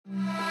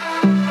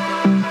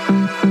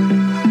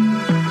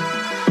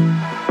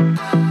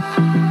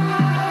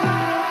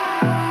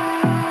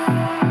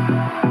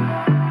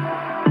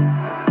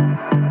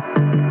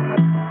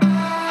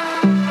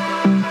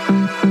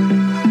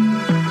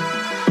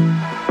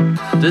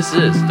This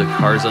is the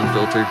Cars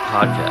Unfiltered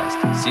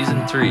Podcast,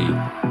 Season 3,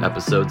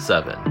 Episode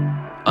 7.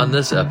 On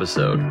this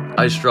episode,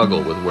 I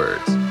struggle with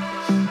words.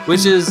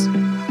 Which is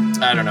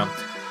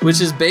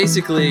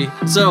basically,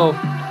 so,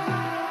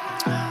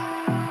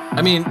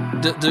 I mean,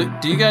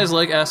 do you guys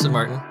like Aston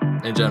Martin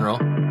in general?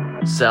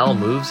 Sal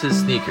moves his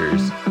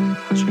sneakers.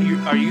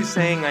 Are you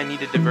saying I need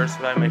to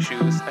diversify my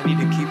shoes? I need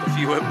to keep a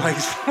few at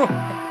Mike's floor.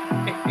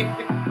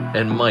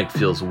 And Mike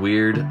feels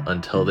weird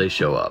until they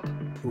show up.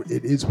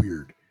 It is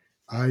weird.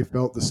 I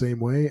felt the same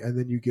way, and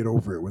then you get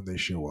over it when they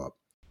show up.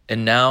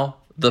 And now,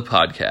 the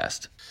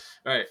podcast.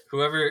 All right,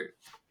 whoever,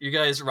 you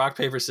guys rock,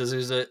 paper,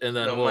 scissors it, and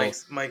then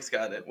Mike's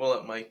got it. We'll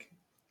let Mike.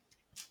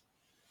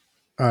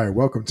 All right,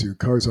 welcome to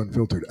Cars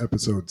Unfiltered,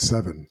 Episode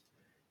 7.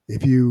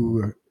 If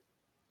you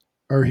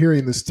are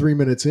hearing this 3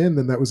 minutes in,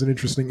 then that was an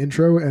interesting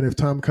intro, and if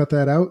Tom cut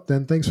that out,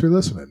 then thanks for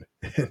listening.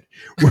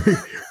 We're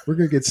going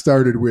to get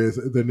started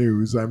with the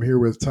news. I'm here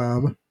with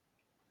Tom.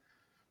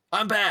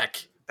 I'm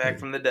back. Back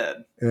from the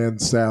dead.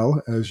 And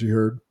Sal, as you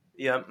heard.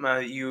 Yep,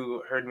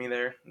 you heard me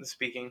there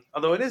speaking.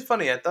 Although it is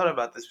funny, I thought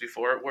about this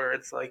before, where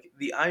it's like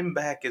the I'm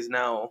back is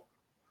now,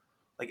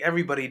 like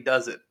everybody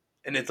does it.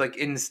 And it's like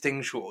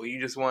instinctual.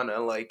 You just want to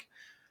like,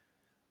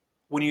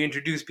 when you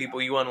introduce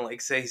people, you want to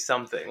like say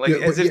something. Like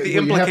as if the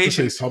implication. You have to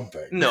say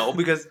something. No,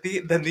 because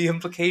then the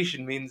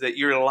implication means that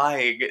you're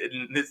lying.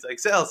 And it's like,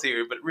 Sal's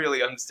here, but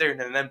really I'm staring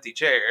at an empty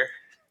chair.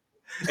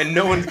 And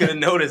no one's gonna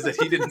notice that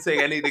he didn't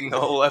say anything the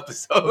whole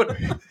episode.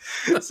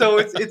 So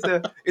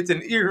it's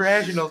an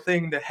irrational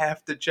thing to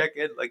have to check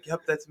in. Like,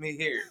 yep, that's me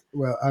here.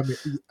 Well, I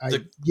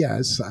mean,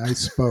 yes, I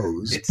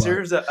suppose it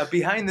serves a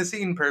behind the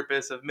scene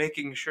purpose of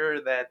making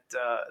sure that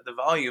the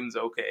volume's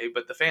okay,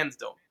 but the fans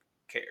don't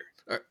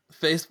care.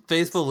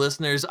 Faithful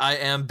listeners, I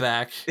am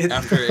back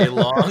after a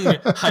long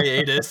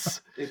hiatus.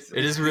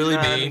 It is really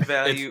me.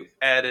 Value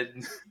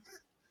added.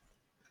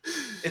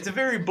 It's a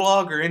very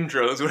blogger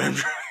intro is what I'm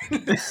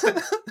trying to say.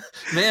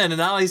 Man, and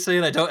now he's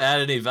saying I don't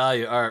add any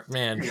value. All right,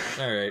 man.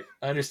 All right.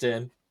 I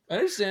understand.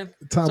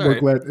 Tom,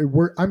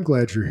 I'm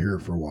glad you're here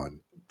for one.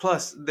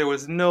 Plus, there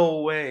was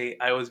no way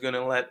I was going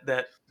to let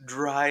that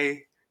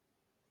dry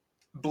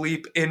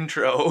bleep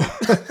intro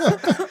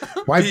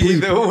Why be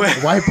bleep? the way.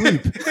 Why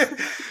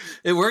bleep?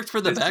 It worked for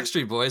the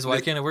Backstreet Boys.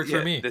 Why can't it work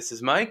for me? This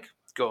is Mike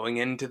going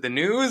into the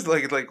news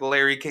like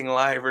Larry King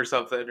Live or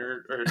something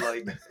or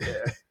like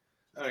yeah.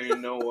 I don't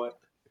even know what.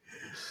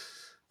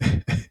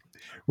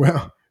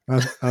 Well,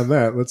 on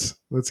that,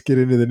 let's get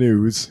into the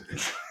news.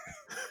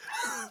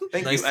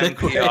 Thank Nice you,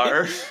 segue.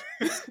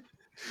 NPR.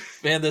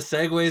 Man, the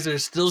segues are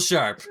still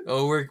sharp.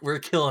 Oh, we're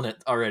killing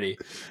it already.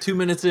 2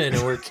 minutes in,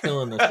 and we're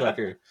killing the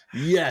sucker.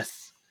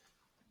 Yes.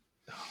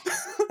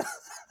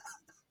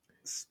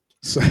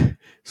 So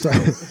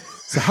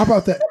how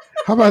about that?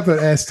 How about that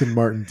Aston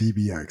Martin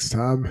DBX,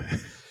 Tom?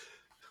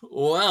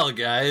 Well,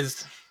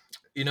 guys,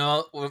 you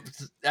know,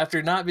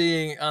 after not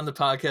being on the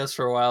podcast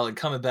for a while and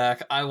coming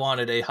back, I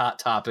wanted a hot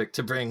topic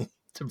to bring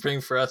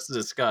for us to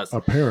discuss.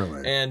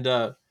 Apparently, and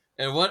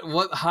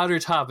what hotter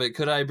topic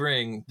could I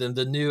bring than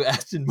the new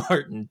Aston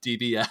Martin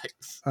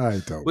DBX? I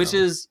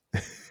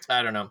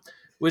don't know.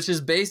 Which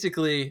is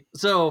basically,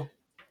 so.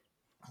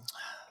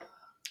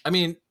 I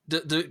mean,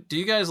 do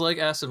you guys like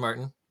Aston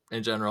Martin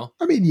in general?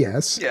 I mean,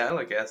 yes. Yeah, I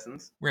like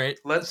Aston's. Right.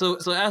 So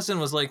Aston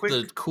was like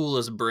the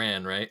coolest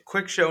brand, right?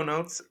 Quick show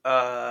notes.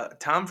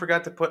 Tom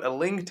forgot to put a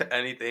link to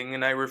anything,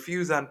 and I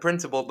refuse on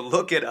principle to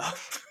look it up.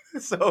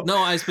 So no,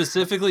 I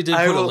specifically did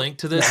put a link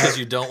to this because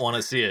you don't want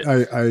to see it.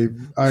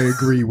 I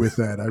agree with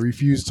that. I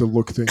refuse to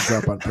look things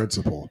up on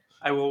principle.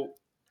 I will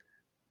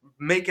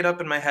make it up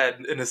in my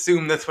head and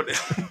assume that's what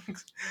it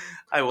is.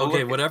 I will.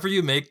 Okay, whatever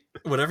you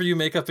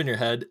make up in your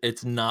head,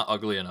 it's not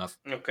ugly enough.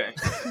 Okay.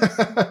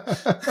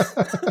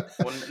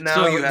 Well,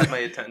 now you have my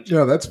attention.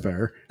 Yeah, that's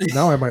fair.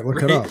 Now I might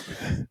look it up.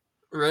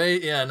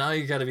 Right? Yeah, now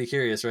you got to be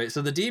curious, right?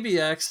 So the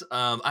DBX,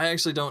 I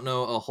actually don't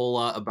know a whole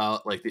lot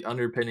about like the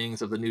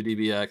underpinnings of the new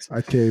DBX.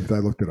 I caved. I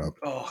looked it up.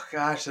 Oh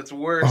gosh, that's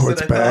worse. Oh,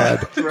 it's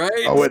bad. Thought.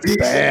 Right? Oh, it's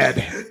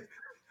bad.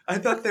 I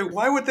thought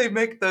why would they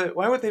make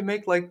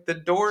like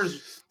the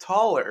doors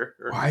taller?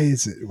 Why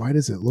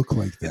does it look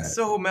like that? It's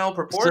so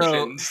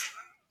malproportioned.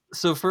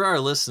 So for our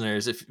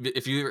listeners,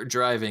 if you're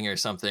driving or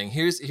something,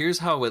 here's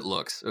how it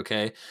looks,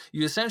 okay?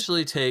 You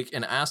essentially take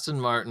an Aston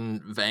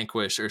Martin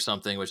Vanquish or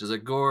something, which is a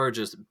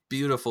gorgeous,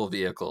 beautiful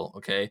vehicle,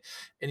 okay?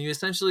 And you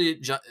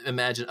essentially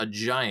imagine a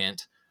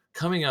giant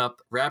coming up,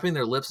 wrapping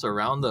their lips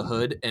around the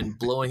hood and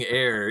blowing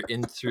air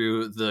in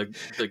through the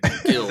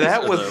gills.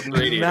 That was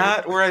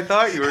not where I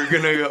thought you were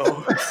going to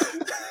go.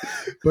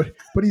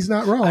 But he's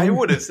not wrong. I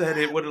would have said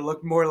it would have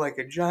looked more like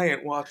a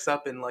giant walks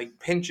up and like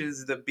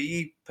pinches the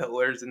B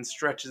pillars and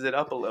stretches it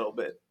up a little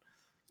bit.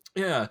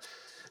 Yeah.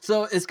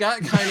 So it's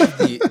got kind of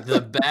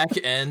the back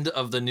end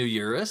of the new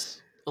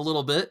Urus a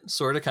little bit,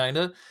 sort of, kind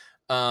of.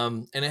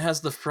 And it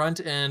has the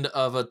front end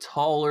of a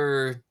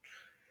taller,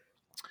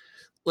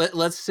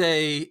 let's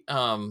say,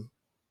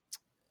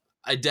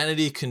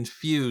 identity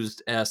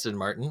confused Aston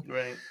Martin.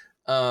 Right.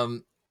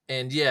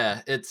 And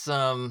yeah, it's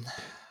All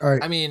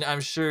right. I mean, I'm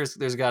sure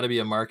there's got to be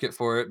a market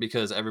for it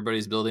because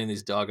everybody's building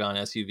these doggone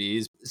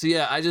SUVs. So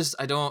yeah, I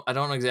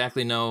don't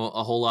exactly know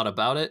a whole lot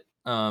about it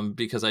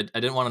because I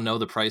didn't want to know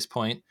the price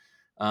point.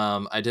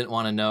 I didn't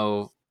want to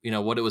know,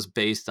 what it was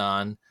based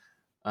on.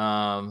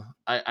 I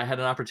had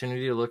an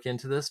opportunity to look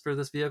into this for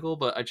this vehicle,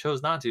 but I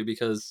chose not to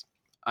because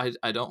I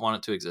don't want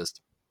it to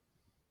exist.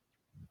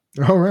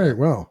 All right.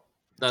 Well,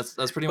 That's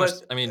pretty much.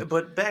 But I mean,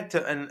 but back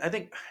to, and I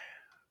think,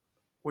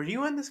 were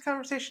you in this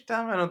conversation,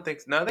 Tom? I don't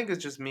think so. No, I think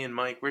it's just me and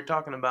Mike. We're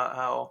talking about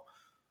how.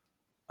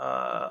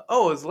 It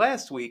was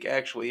last week,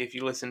 actually. If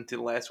you listened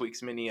to last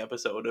week's mini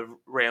episode of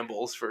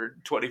Rambles for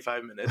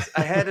 25 minutes,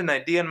 I had an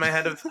idea in my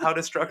head of how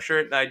to structure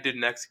it, and I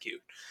didn't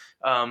execute.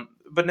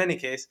 But in any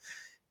case,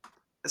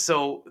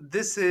 so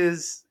this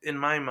is, in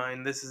my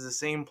mind, this is the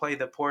same play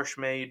that Porsche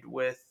made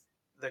with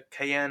the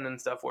Cayenne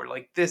and stuff, where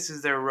like this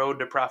is their road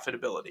to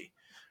profitability,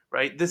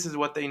 right? This is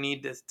what they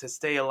need to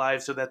stay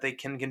alive so that they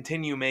can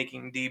continue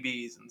making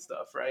DBs and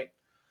stuff, right?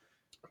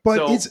 but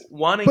So it's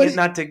wanting but it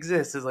not to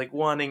exist is like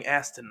wanting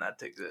Aston not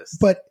to exist.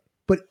 but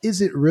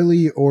is it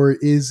really, or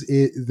is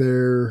it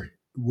their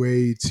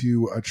way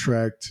to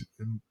attract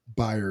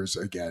buyers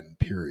again?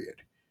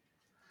 Period.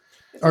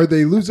 Are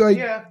they losing?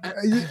 yeah,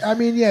 I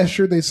mean, yeah,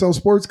 sure, they sell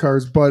sports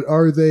cars, but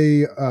are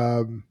they?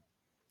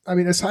 I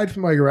mean, aside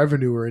from like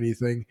revenue or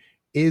anything,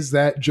 is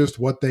that just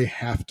what they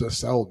have to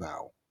sell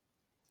now?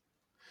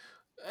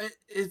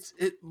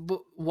 But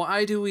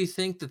why do we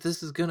think that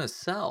this is gonna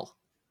sell?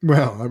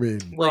 Well, I mean,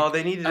 well, like,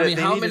 they needed I mean,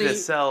 they how needed to many-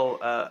 sell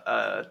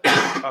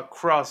a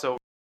crossover.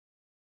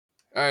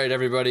 All right,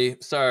 everybody.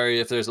 Sorry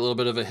if there's a little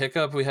bit of a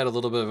hiccup. We had a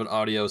little bit of an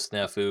audio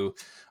snafu,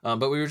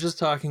 but we were just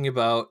talking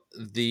about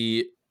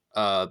the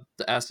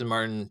Aston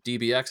Martin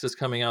DBX is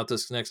coming out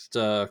this next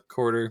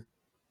quarter,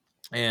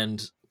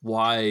 and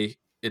why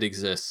it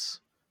exists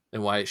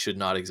and why it should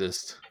not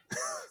exist.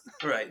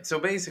 Right. So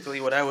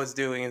basically, what I was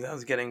doing is I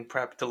was getting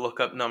prepped to look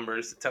up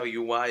numbers to tell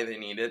you why they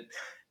need it.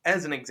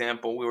 As an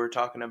example, we were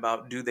talking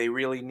about, do they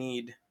really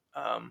need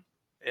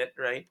it,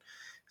 right?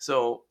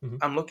 So Mhm.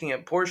 I'm looking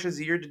at Porsche's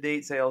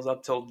year-to-date sales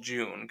up till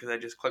June because I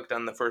just clicked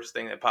on the first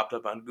thing that popped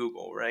up on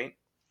Google, right?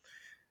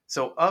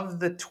 So of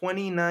the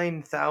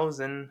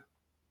 29,000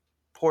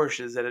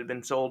 Porsches that had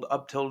been sold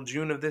up till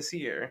June of this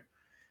year,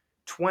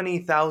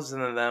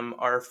 20,000 of them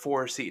are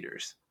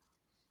four-seaters.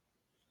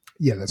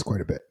 yeah, that's quite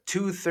a bit.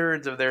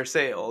 2/3 of their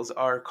sales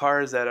are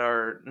cars that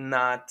are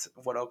not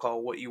what I'll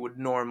call what you would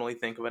normally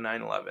think of a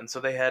 911. So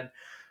they had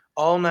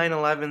all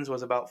 911s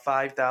was about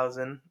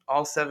 5,000,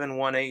 all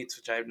 718s,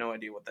 which I have no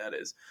idea what that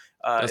is.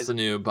 That's the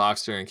new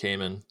Boxster and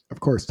Cayman. Of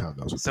course, Tom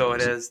knows what So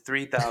that it is. is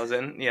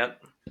 3,000.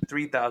 Yep,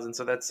 3,000.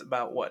 So that's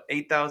about what,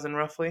 8,000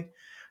 roughly.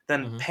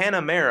 Then Mhm.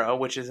 Panamera,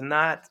 which is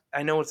not,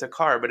 I know it's a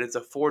car, but it's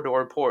a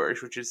 4-door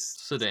Porsche, which is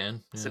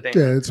Sedan. Yeah. sedan.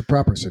 Yeah, it's a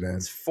proper sedan.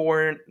 It's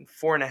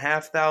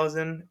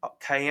 4,500.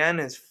 Cayenne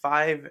is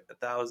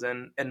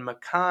 5,000, and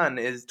Macan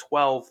is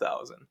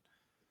 12,000.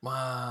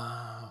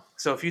 Wow.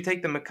 So if you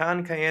take the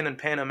Macan, Cayenne, and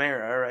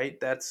Panamera, right,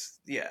 that's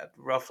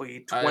roughly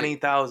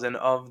 20,000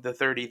 of the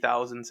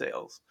 30,000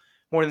 sales.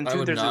 More than I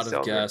would 2/3 of not the have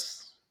sales.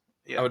 guessed.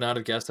 Yeah. I would not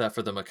have guessed that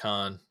for the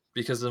Macan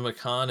because the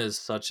Macan is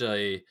such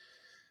a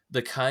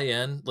the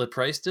Cayenne. The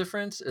price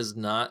difference is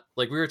not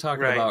like we were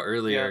talking Right, about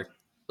earlier.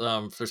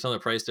 For some of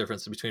the price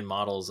difference between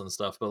models and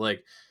stuff, but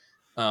like,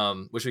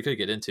 which we could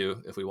get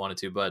into if we wanted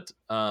to, but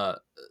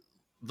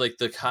like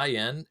the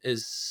Cayenne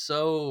is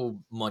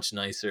so much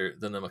nicer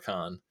than the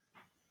Macan,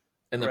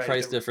 and the Right.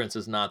 price difference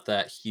is not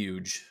that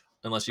huge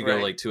unless you go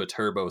Right. like to a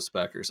turbo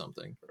spec or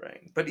something.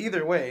 Right. But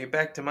either way,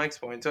 back to Mike's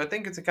point. So I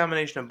think it's a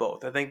combination of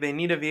both. I think they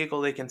need a vehicle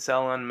they can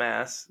sell en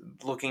masse.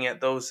 Looking at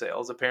those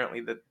sales,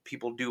 apparently that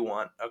people do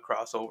want a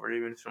crossover,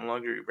 even from a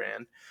luxury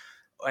brand.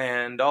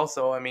 And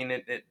also, I mean,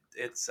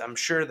 it's I'm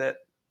sure that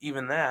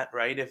even that,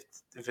 right? If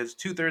it's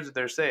 2/3 of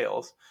their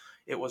sales,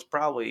 it was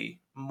probably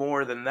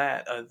more than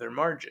that of their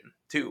margin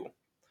too,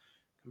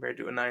 compared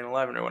to a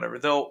 911 or whatever.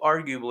 Though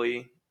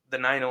arguably the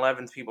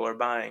 911s people are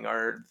buying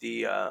are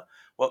the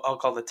what I'll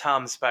call the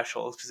Tom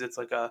specials, because it's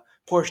like a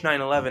Porsche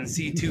 911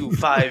 C2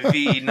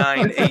 5V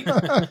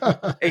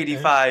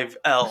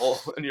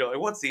 9885L, and you're like,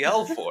 what's the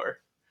L for?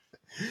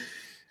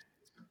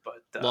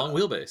 But Long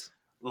wheelbase.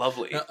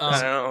 lovely. Uh,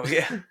 I don't know.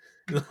 Yeah.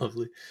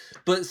 Lovely.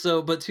 But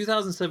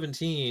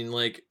 2017,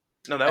 like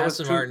No, that was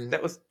Aston true. Martin.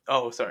 That was.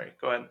 Oh, sorry.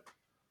 Go ahead.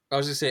 I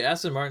was going to say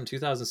Aston Martin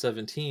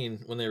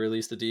 2017 when they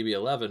released the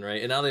DB11,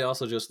 right? And now they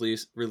also just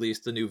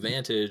released the new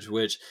Vantage,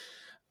 which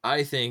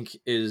I think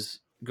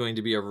is going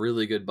to be a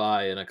really good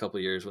buy in a couple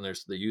of years when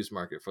there's the used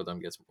market for them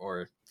gets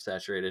more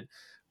saturated.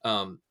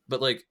 But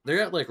like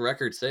they're at like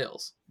record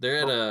sales. They're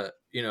at a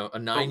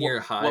 9-year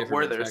high. What for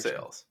were their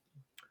manufacturing. sales?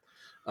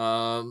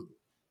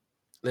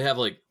 They have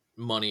like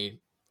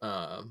money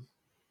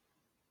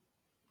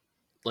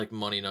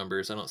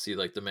numbers. I don't see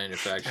like the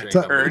manufacturing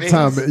numbers. Earnings?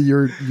 Tom,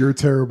 you're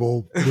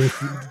terrible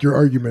with your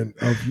argument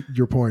of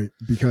your point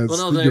because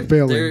Well, no, you're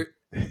failing.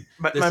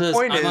 My This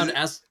point I'm is,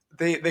 on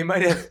they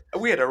might have.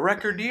 We had a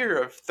record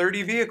year of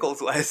 30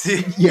 vehicles last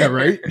year. Yeah,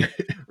 right.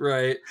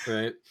 right.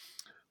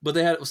 But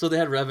they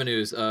had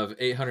revenues of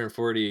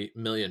 840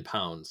 million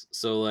pounds.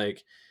 So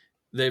like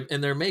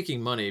they're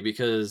making money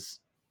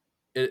because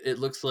it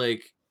looks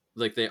like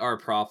they are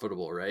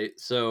profitable, right?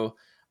 So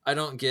I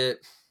don't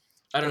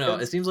know.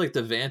 It seems like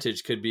the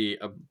Vantage could be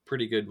a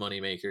pretty good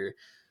moneymaker.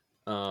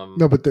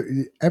 No, but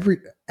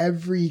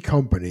every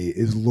company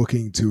is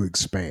looking to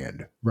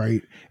expand,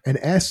 right? And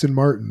Aston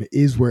Martin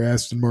is where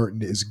Aston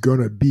Martin is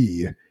gonna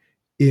be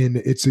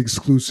in its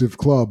exclusive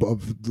club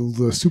of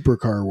the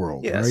supercar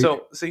world. Yeah, right?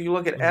 so you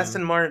look at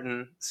Aston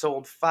Martin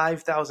sold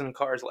 5,000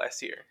 cars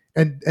last year,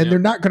 and they're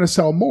not going to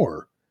sell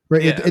more,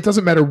 right? Yeah. It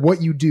doesn't matter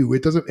what you do.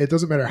 It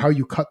doesn't matter how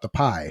you cut the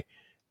pie.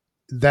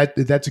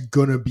 That's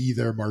going to be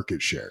their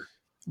market share,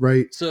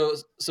 right? So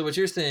what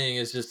you're saying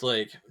is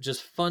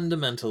just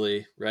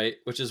fundamentally, right?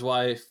 Which is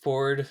why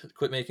Ford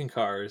quit making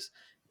cars,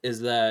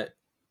 is that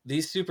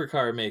these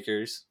supercar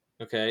makers,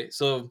 okay?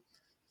 So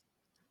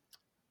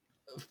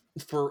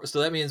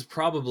that means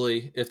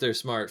probably, if they're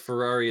smart,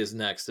 Ferrari is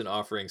next in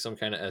offering some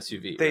kind of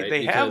SUV.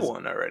 They have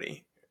one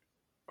already,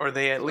 or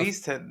they at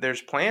least had.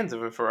 There's plans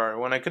of a Ferrari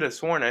one. I could have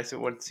sworn I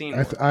would seen.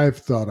 I've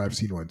thought I've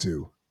seen one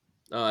too.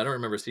 Oh, I don't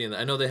remember seeing that.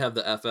 I know they have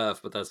the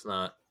FF, but that's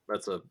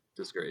a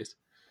disgrace.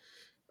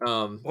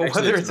 Well,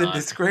 whether it's a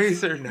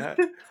disgrace or not.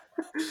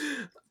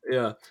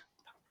 Yeah,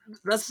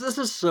 this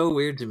is so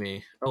weird to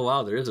me. Oh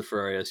wow, there is a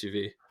Ferrari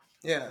SUV.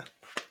 Yeah.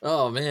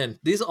 Oh man,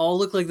 these all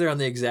look like they're on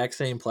the exact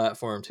same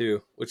platform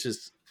too, which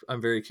is,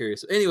 I'm very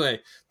curious. Anyway,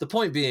 the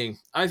point being,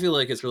 I feel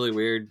like it's really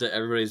weird that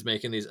everybody's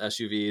making these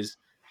SUVs,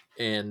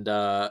 and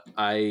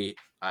I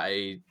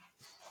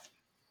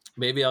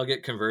maybe I'll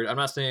get converted. I'm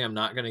not saying I'm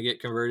not going to get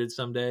converted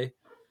someday,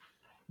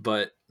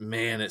 but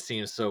man, it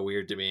seems so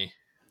weird to me.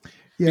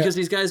 Yeah. Because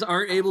these guys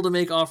aren't able to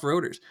make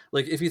off-roaders.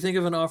 Like, if you think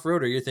of an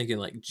off-roader, you're thinking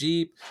like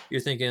Jeep,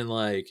 you're thinking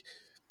like,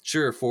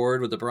 sure,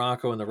 Ford with the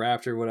Bronco and the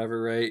Raptor,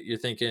 whatever, right? You're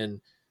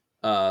thinking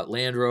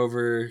Land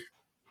Rover,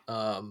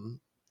 the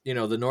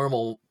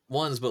normal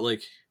ones, but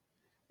like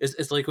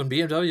it's like when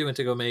BMW went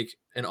to go make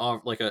a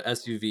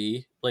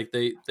SUV, like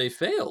they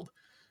failed.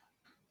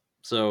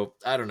 So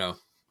I don't know,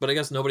 but I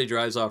guess nobody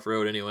drives off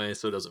road anyway,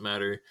 so it doesn't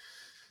matter.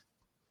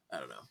 I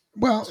don't know.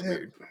 Well,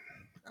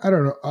 I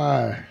don't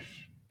know.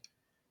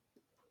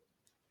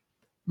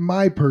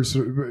 My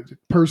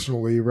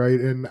personally, right,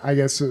 and I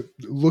guess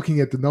looking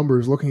at the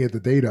numbers, looking at the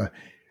data,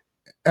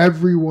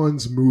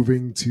 everyone's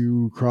moving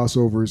to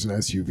crossovers and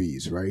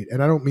SUVs, right?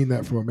 And I don't mean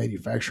that from a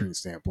manufacturing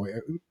standpoint.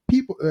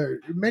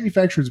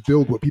 Manufacturers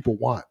build what people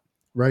want,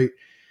 right?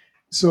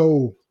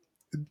 So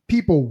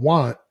people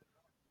want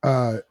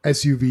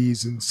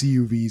SUVs and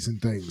CUVs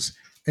and things,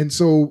 and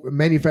so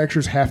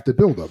manufacturers have to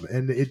build them.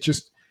 And it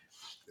just,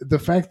 the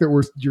fact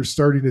that you're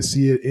starting to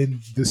see it in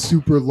the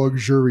super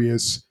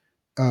luxurious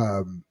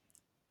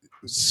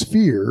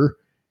sphere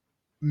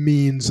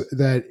means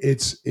that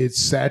it's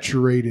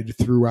saturated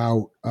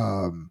throughout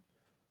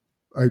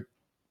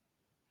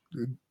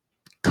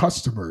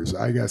customers,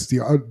 I guess,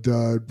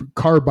 the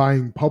car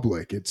buying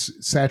public. It's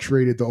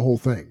saturated the whole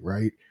thing,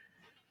 right?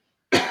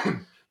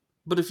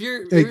 But if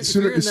you're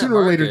sooner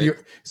or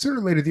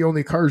later, the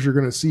only cars you're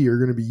going to see are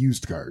going to be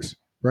used cars,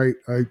 right?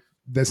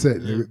 That's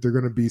it. Mm-hmm. They're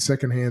going to be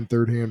secondhand,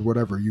 thirdhand,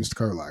 whatever, used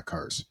car lot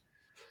cars.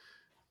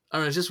 I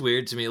don't know, it's just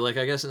weird to me. Like,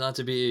 I guess not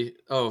to be.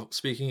 Oh,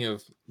 speaking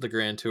of the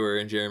Grand Tour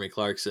and Jeremy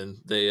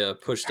Clarkson, they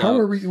pushed out. How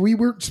are we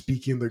weren't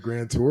speaking the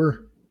Grand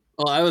Tour.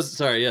 Oh, I was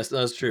sorry. Yes,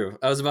 that's true.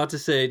 I was about to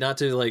say not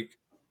to like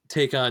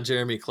take on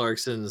Jeremy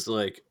Clarkson's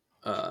like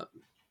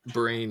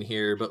brain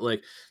here, but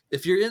like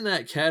if you're in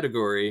that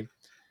category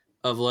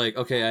of like,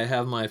 okay, I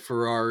have my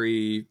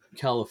Ferrari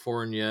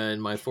California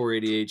and my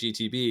 488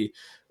 GTB,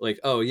 like,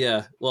 oh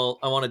yeah, well,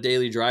 I want a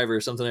daily driver,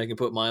 something I can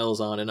put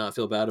miles on and not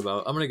feel bad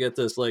about. I'm gonna get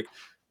this like,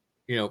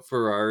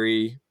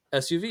 Ferrari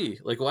SUV.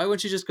 Like, why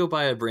wouldn't you just go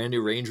buy a brand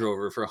new Range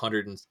Rover for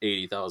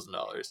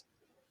 $180,000?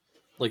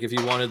 Like, if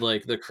you wanted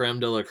like the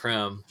creme de la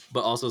creme,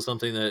 but also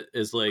something that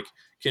is like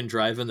can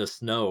drive in the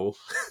snow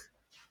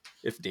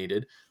if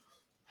needed.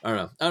 I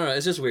don't know.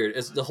 It's just weird.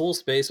 It's the whole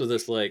space with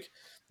this like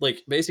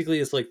basically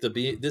it's like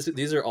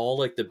these are all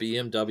like the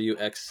BMW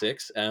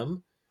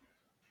X6M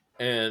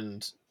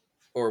and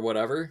or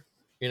whatever,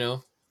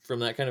 from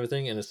that kind of a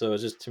thing. And so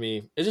it's just, to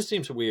me, it just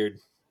seems weird.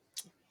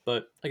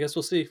 But I guess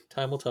we'll see.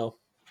 Time will tell.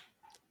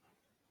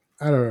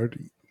 I don't know.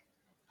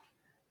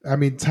 I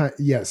mean,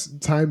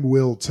 time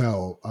will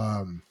tell.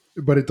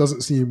 But it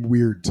doesn't seem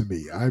weird to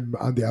me. I'm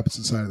on the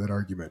opposite side of that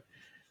argument.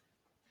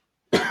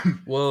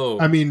 Whoa!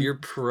 I mean, you're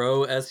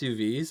pro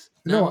SUVs?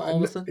 No,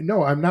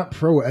 I'm not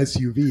pro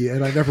SUV,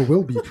 and I never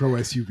will be pro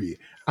SUV.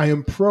 I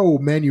am pro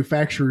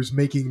manufacturers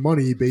making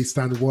money based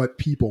on what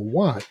people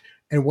want,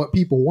 and what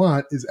people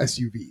want is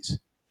SUVs.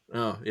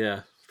 Oh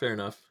yeah, fair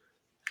enough.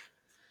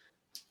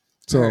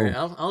 So right,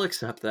 I'll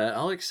accept that.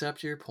 I'll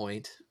accept your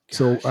point. Gosh.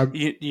 So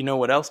you know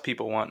what else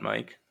people want,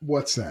 Mike?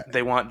 What's that?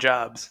 They want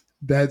jobs.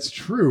 That's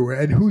true.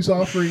 And who's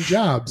offering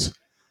jobs?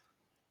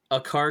 A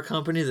car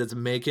company that's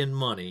making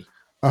money.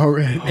 Oh,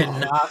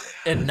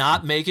 and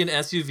not making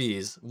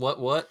SUVs.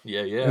 What?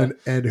 Yeah.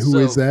 And who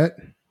is that?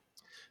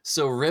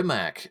 So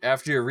Rimac,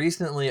 after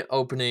recently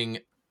opening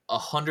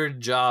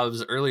 100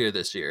 jobs earlier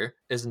this year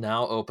is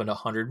now opened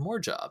 100 more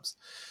jobs.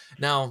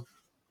 Now,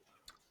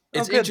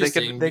 it's good.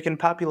 interesting. They can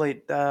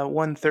populate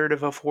 1/3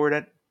 of a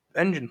Ford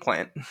engine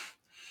plant.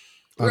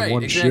 On Right,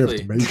 one exactly.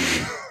 shift, maybe.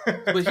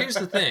 But here's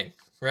the thing,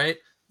 right?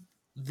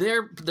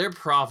 They're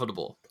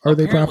profitable. Are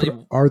they Apparently-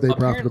 profitable? Are they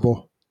apparently-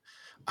 profitable?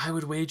 I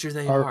would wager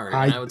they are, and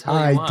I would tell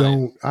I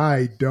you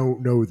why.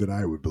 don't know that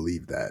I would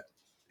believe that.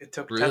 It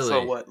took Really?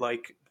 Tesla what,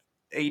 like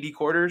 80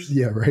 quarters?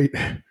 Yeah, right.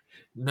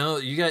 No,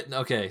 you got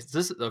okay.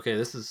 This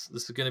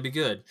is going to be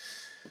good.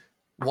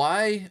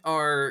 Why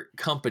are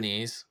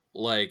companies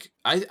like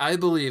I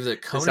believe that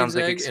It sounds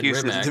like Koenigsegg and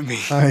excuses Rimac? to me.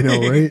 I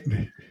know, right?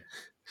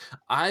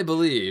 I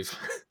believe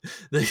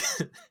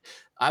that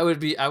I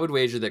would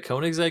wager that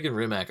Koenigsegg and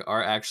Rimac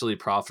are actually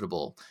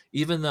profitable,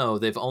 even though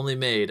they've only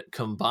made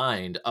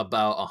combined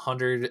about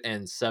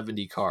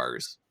 170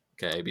 cars.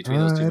 Okay, between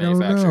those two I don't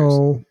manufacturers,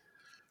 know.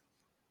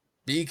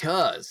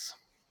 because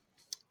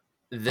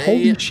they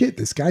Holy shit!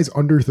 This guy's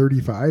under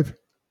 35.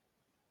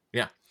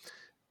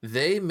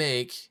 they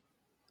make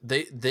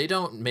they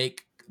don't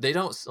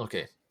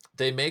okay.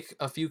 They make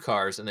a few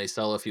cars and they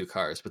sell a few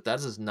cars, but that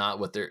is not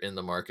what they're in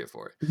the market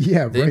for.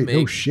 Yeah, They right. No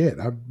make- shit.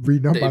 I'm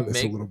reading up they on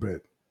this a make- little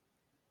bit.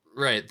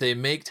 Right, they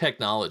make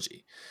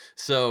technology.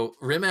 So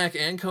Rimac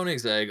and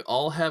Koenigsegg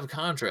all have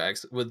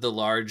contracts with the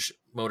large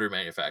motor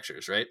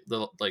manufacturers, right?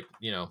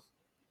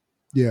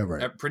 Yeah,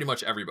 right. Pretty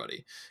much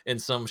everybody in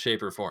some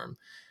shape or form.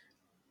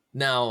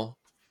 Now,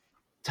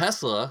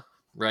 Tesla,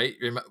 right?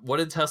 What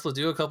did Tesla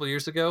do a couple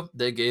years ago?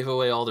 They gave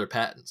away all their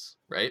patents,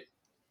 right?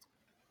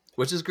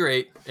 Which is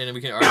great, and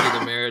we can argue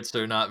the merits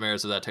or not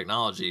merits of that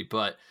technology,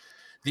 but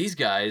these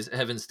guys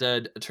have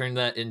instead turned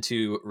that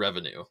into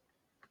revenue.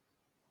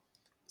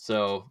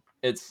 So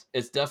it's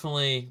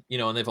definitely,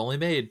 and they've only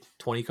made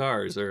 20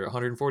 cars or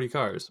 140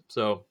 cars.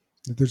 So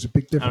There's a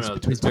big difference know,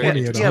 between it's very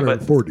 20 and Yeah, but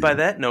 140. by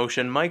that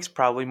notion, Mike's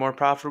probably more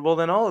profitable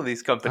than all of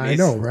these companies.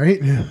 I know, right?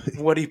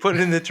 What he put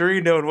in the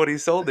Torino and what he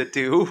sold it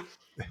to.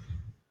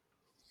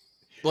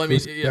 well, I mean,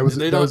 that was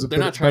they're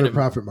a not trying better to.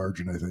 profit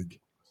margin, I think.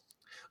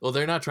 Well,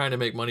 they're not trying to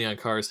make money on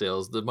car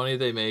sales. The money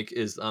they make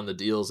is on the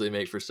deals they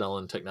make for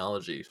selling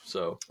technology.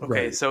 So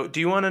Okay, Right. so do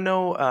you want to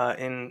know,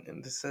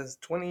 this says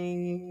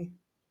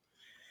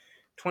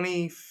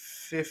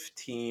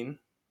 2015,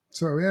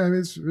 So yeah, I mean,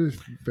 it's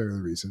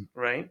fairly recent.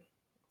 right?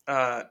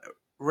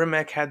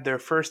 Rimac had their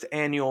first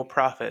annual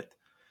profit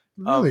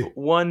Really of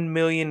 1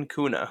 million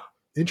kuna.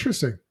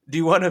 interesting. Do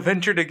you want to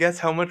venture to guess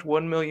how much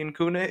 1 million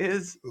kuna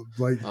is?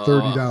 Like Oh,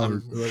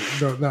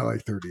 $30. No, not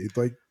like 30. It's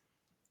like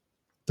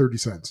 30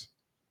 cents.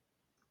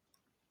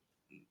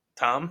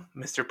 Tom,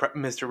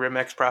 Mr.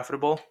 Rimac's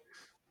profitable?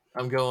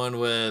 I'm going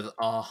with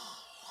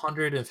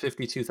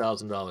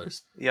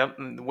 $152,000. Yep,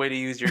 way to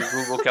use your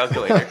Google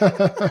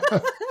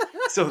calculator.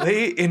 So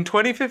in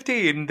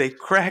 2015, they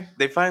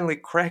finally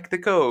cracked the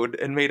code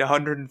and made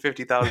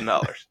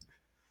 $150,000.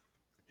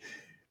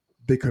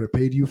 They could have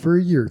paid you for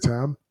a year,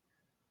 Tom.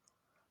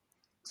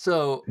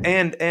 So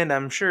And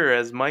I'm sure,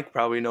 as Mike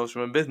probably knows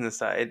from a business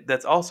side,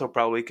 that's also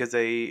probably because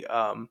they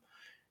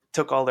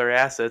took all their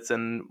assets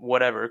and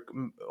whatever,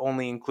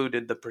 only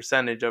included the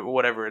percentage of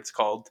whatever it's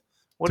called.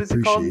 What is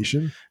it called?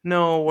 Depreciation?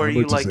 No, where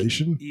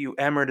Amortization? you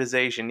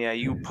amortization. Yeah,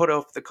 you put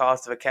off the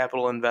cost of a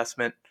capital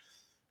investment.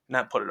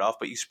 Not put it off,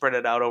 but you spread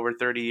it out over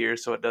 30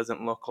 years so it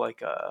doesn't look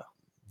like a...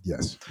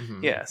 Yes.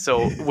 mhm. Yeah,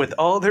 so with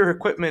all their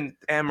equipment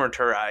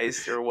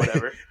amortized or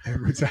whatever,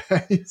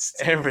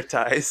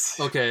 amortized,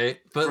 Okay,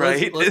 but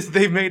right? let's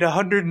They made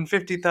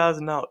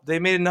 $150,000. They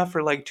made enough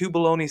for like 2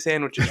 bologna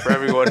sandwiches for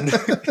everyone in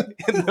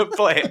the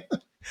plant.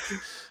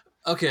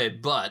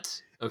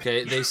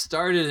 they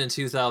started in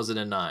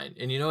 2009,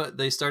 and you know what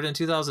they started in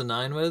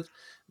 2009 with?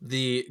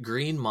 The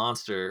Green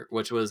Monster,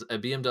 which was a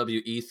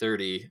BMW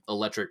E30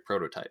 electric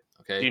prototype.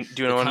 Okay,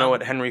 Do you want to know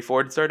what Henry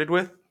Ford started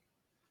with?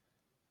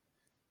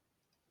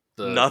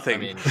 Nothing. I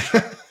mean,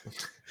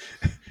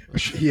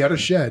 He had a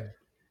shed.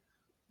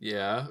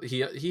 yeah,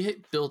 he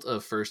built a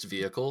first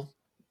vehicle.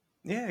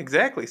 Yeah,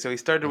 exactly. So he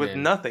started with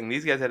mean- nothing.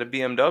 These guys had a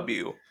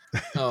BMW.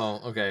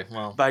 Oh, okay,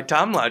 well, By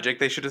Tom logic,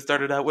 they should have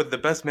started out with the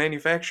best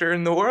manufacturer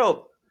in the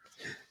world.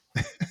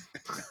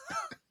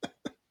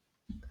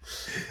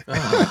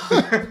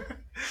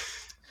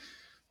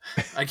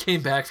 I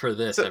came back for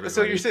this. So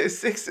everybody. you're saying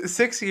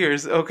 6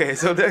 years? Okay,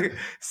 so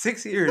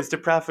 6 years to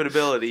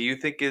profitability. You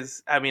think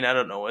is? I mean, I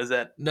don't know. Is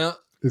that no?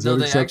 Is No, that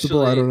they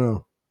acceptable? I actually- don't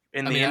know.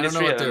 in I the mean, I don't know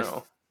industry? what I don't their-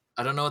 know.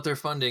 I don't know what their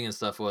funding and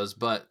stuff was,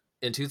 but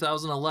in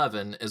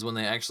 2011 is when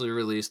they actually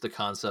released the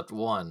Concept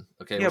One.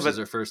 Okay, Yeah, which but- is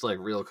their first like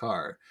real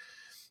car.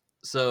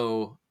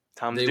 So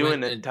Tom's they doing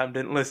went it. and- Tom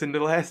didn't listen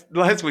to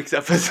last week's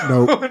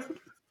episode.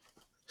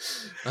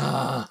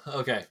 Nope.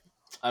 okay,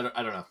 I don't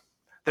know.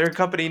 Their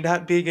company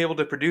not being able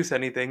to produce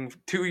anything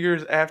 2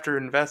 years after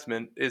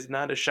investment is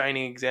not a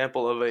shining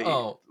example of a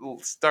Oh.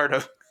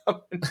 startup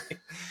company.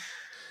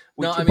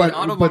 No, I mean but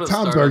automotive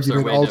Tom's startups are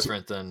argument way also-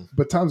 different than.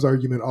 But Tom's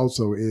argument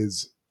also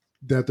is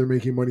that they're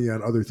making money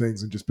on other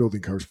things and just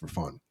building cars for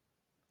fun.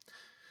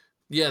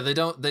 Yeah, they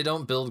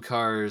don't build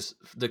cars.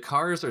 The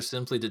cars are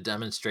simply to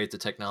demonstrate the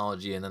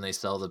technology, and then they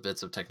sell the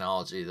bits of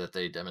technology that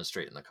they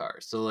demonstrate in the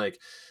cars. So like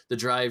the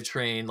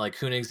drivetrain, like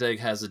Koenigsegg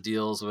has the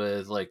deals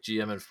with like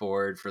GM and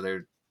Ford for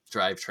their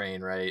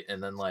drivetrain, right?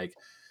 And then like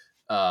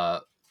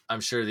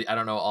I'm sure I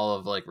don't know all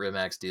of like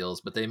Rimax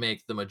deals, but they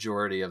make the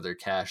majority of their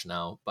cash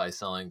now by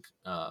selling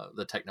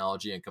the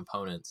technology and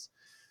components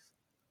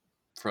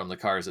from the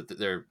cars that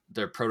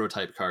their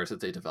prototype cars that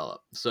they develop.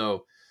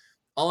 So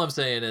all I'm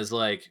saying is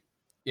like,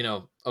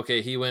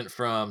 okay, he went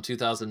from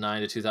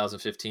 2009 to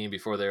 2015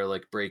 before they were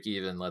like break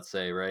even, let's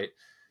say, right?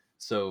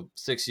 So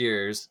 6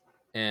 years,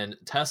 and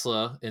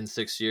Tesla in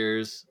 6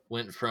 years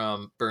went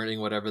from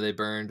burning whatever they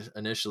burned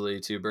initially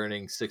to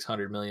burning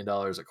 $600 million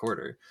a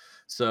quarter.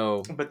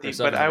 So, But or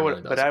but I $700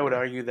 would million a quarter.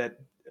 argue that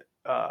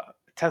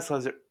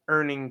Tesla's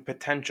earning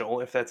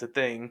potential, if that's a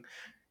thing,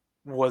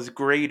 was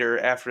greater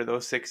after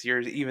those 6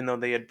 years, even though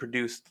they had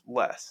produced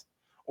less,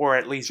 or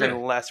at least Sure.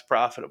 been less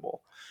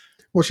profitable.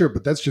 Well, sure,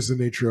 but that's just the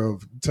nature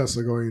of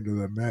Tesla going into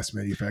the mass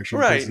manufacturing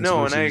Right. business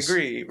No, and I versus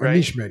agree. a Right.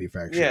 niche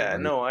manufacturer. Yeah. right?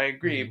 No, I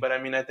agree. Mhm. But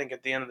I mean, I think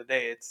at the end of the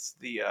day, it's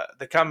the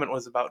comment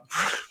was about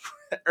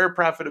or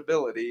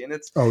profitability, and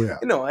it's Oh yeah,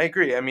 I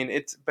agree. I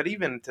mean, but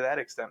even to that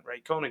extent,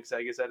 right?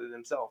 Koenigsegg has said it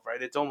himself,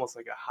 right? It's almost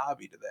like a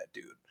hobby to that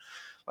dude.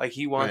 Like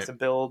he wants Right. to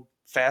build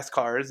fast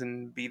cars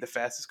and be the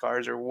fastest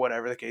cars, or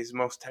whatever the case,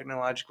 most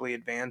technologically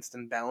advanced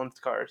and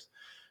balanced cars.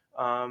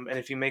 And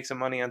if you make some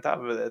money on top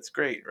of it, that's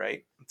great,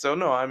 right? So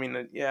no, I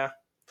mean, yeah,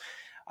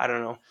 I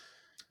don't know.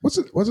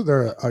 wasn't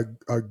there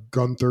a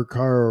Gunther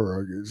car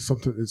or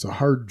something? It's a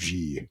hard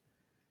G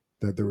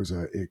that there was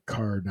a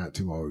car not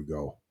too long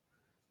ago.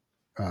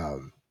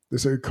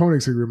 This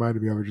Koenigsegg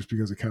reminded me of it just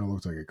because it kind of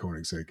looked like a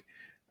Koenigsegg.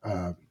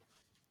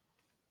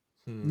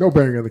 No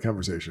bearing on the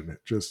conversation.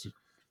 Just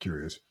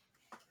curious.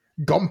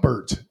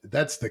 Gumpert.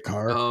 That's the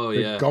car. Oh,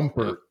 the yeah.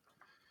 Gumpert.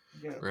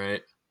 Yeah.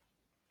 Right.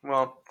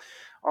 Well,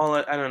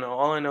 I don't know.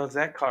 All I know is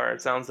that car.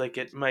 It sounds like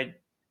it might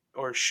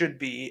or should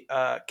be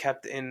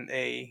kept in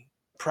a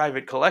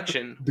private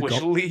collection, The which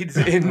Gump- leads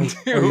into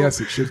Oh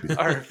yes, it should be.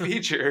 our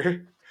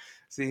feature.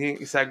 See,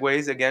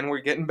 segues again.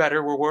 We're getting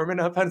better. We're warming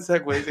up on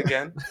segues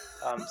again.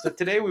 So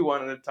today we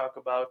wanted to talk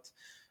about,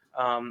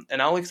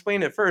 and I'll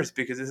explain it first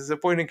because this is a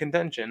point in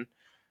contention.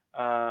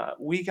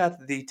 We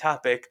got the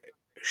topic: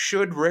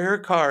 should rare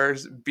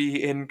cars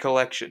be in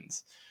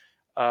collections?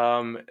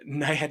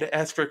 And I had to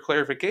ask for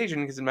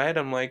clarification because in my head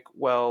I'm like,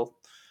 well,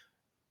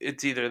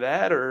 it's either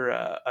that or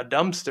a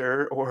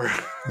dumpster or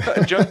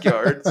a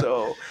junkyard.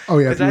 So, Oh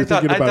yeah, if because you were I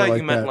thought thinking about it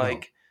you meant that,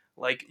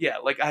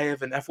 no. like I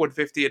have an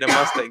F-150 and a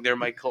Mustang. They're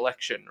my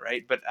collection,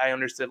 right? But I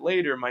understood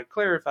later. Mike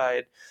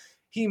clarified.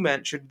 He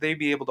meant should they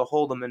be able to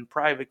hold them in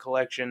private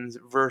collections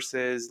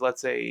versus,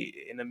 let's say,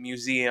 in a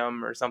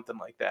museum or something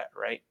like that,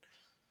 right?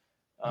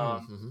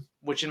 Mm-hmm.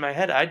 Which in my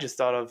head I just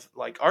thought of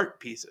like art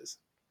pieces,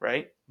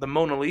 right? The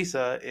Mona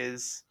Lisa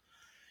is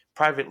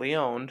privately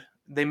owned.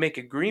 They make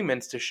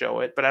agreements to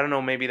show it, but I don't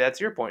know, maybe that's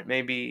your point.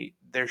 Maybe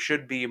there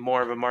should be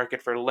more of a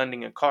market for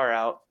lending a car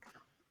out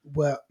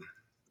Well,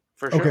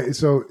 for sure. okay,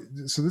 so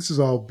this is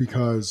all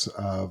because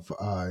of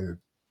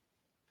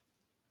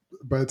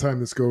by the time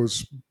this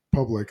goes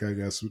public, I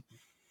guess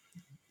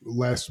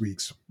last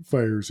week's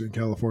fires in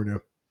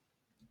California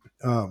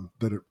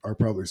that are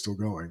probably still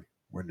going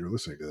when you're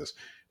listening to this.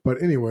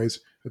 But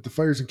anyways, at the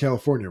fires in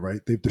California, right,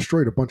 they've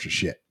destroyed a bunch of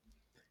shit.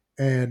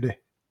 And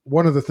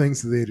one of the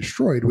things that they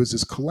destroyed was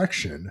this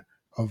collection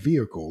of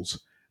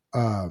vehicles.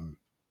 There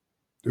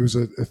was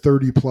a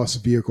 30 plus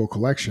vehicle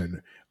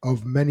collection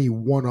of many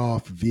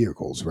one-off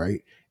vehicles,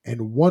 right?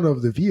 And one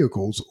of the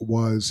vehicles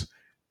was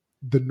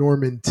the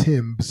Norman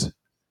Timbs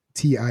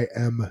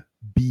TIMBS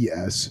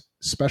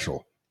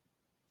special.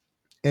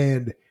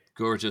 And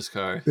Gorgeous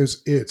car.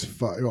 it's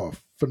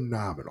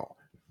phenomenal,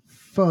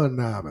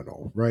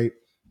 right?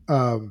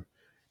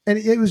 And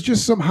it was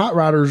just some hot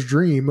rodder's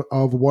dream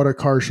of what a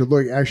car should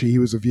look. Actually, he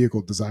was a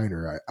vehicle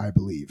designer, I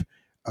believe,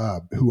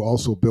 who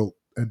also built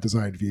and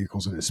designed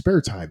vehicles in his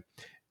spare time.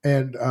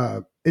 And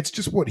it's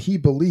just what he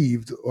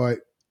believed,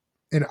 like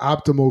an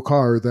optimal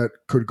car that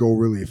could go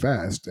really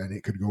fast, and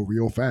it could go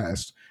real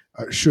fast,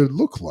 should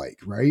look like,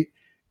 right?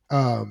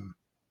 And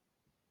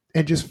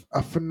just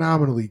a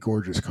phenomenally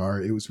gorgeous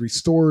car. It was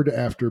restored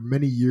after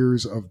many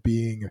years of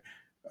being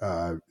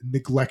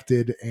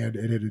neglected, and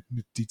it had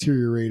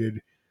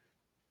deteriorated,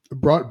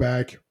 brought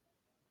back,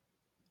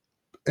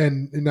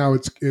 and now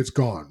it's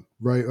gone,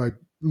 right? Like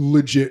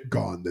legit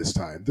gone this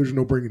time. There's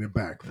no bringing it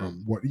back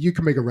from what you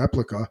can make a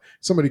replica.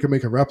 Somebody can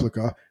make a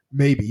replica,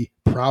 maybe,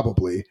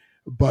 probably,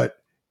 but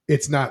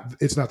it's not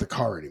the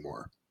car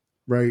anymore,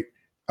 right?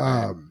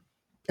 And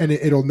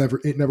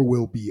it never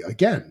will be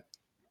again.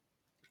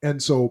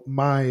 And so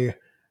my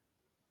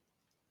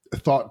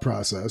thought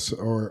process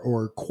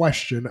or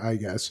question, I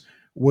guess,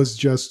 was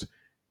just,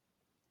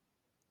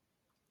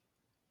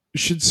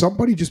 should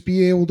somebody just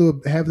be able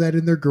to have that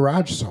in their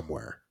garage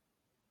somewhere,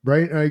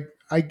 right?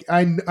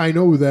 I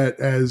know that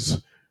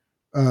as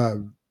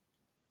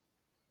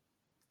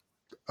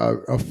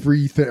a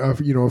free thing,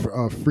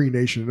 a free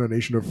nation, a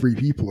nation of free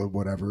people, and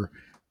whatever.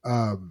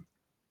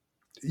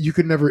 you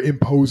could never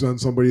impose on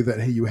somebody that,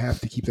 hey, you have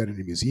to keep that in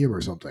a museum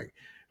or something.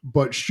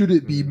 But should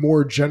it be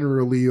more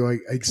generally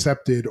like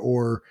accepted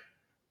or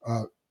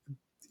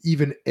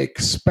even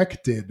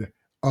expected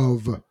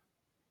of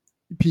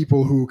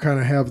people who kind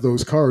of have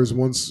those cars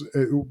once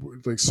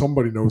like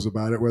somebody knows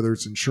about it, whether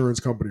it's insurance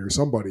company or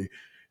somebody,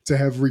 to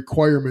have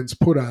requirements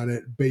put on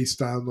it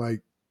based on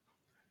like,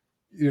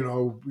 you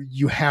know,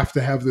 you have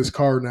to have this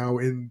car now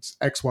in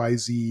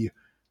XYZ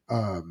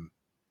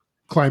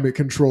climate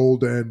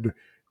controlled and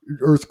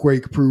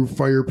earthquake proof,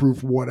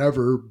 fireproof,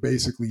 whatever,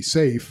 basically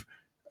safe,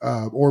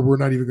 or we're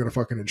not even going to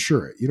fucking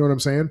insure it. You know what I'm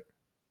saying?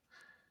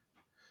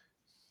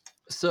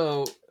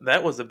 So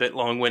that was a bit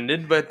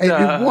long-winded, but it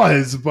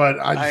was. But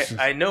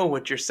I know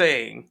what you're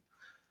saying.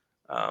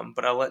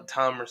 But I'll let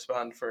Tom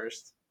respond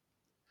first.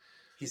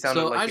 He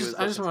sounded like he was.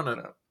 I just want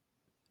to.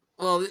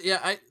 Well,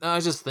 yeah, I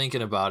was just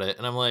thinking about it,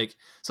 and I'm like,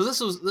 so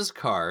this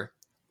car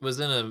was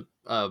in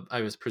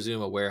I was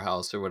presume a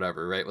warehouse or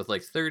whatever, right, with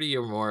like 30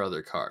 or more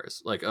other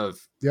cars, like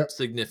of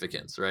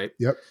significance, right?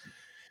 Yep.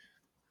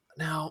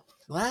 Now,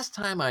 last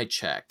time I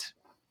checked,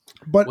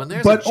 but when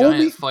there's a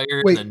giant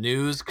fire in the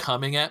news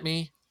coming at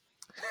me,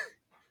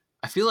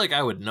 I feel like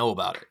I would know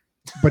about it.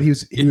 But he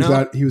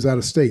was out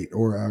of state,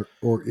 or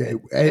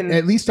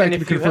at least I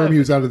can confirm he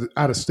was out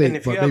of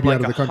state, but maybe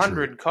out of the country.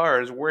 100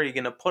 cars, where are you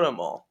going to put them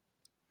all?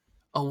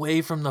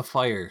 Away from the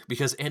fire,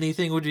 because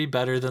anything would be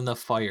better than the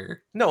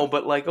fire. No,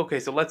 but like, okay,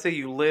 so let's say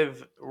you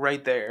live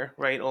right there,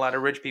 right? A lot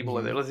of rich people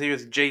live there. Let's say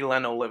Jay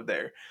Leno lived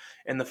there,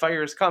 and the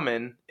fire is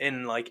coming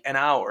in like an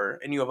hour,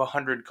 and you have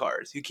 100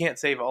 cars. You can't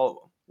save all of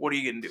them. What are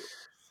you going to do?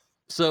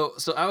 So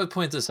I would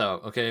point this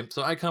out, okay?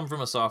 So I come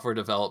from a software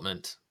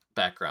development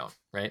background,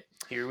 right?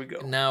 Here we go.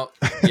 Now,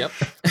 yep.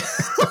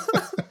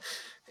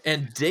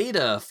 And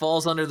data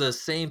falls under the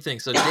same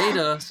thing. So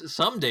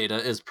some data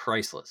is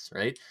priceless,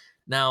 right?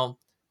 Now,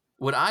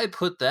 would I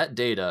put that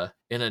data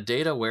in a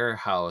data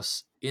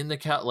warehouse in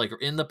the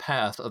in the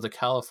path of the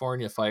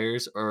California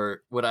fires,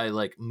 or would I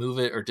like move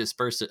it or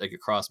disperse it like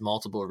across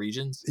multiple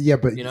regions? Yeah,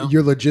 but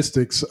your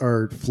logistics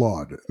are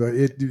flawed.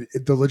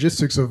 The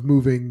logistics of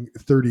moving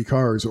 30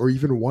 cars or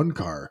even one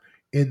car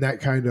in that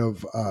kind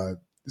of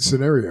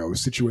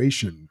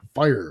situation,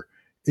 fire,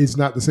 is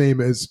not the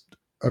same as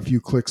a few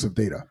clicks of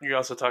data. You're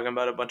also talking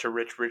about a bunch of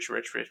rich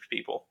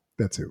people.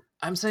 That's who.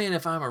 I'm saying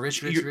if I'm a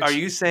rich are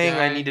you saying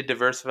guy, I need to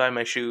diversify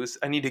my shoes?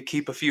 I need to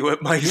keep a few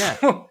at my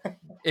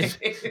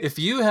if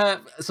you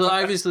have, so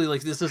obviously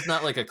like this is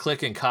not like a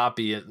click and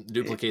copy and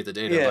duplicate the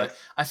data, but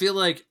I feel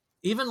like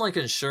even like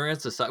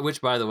insurance aside,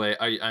 which by the way,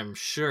 I'm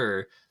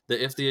sure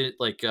that if the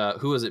like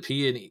who was it,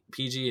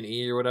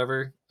 PG&E or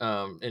whatever,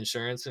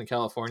 insurance in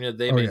California,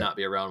 they may not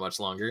be around much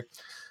longer.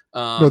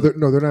 No,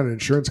 they're not an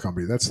insurance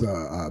company. That's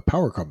the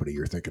power company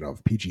you're thinking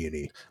of,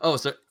 PG&E. Oh,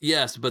 so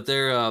yes, but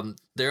they're on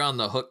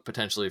the hook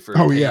potentially for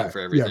for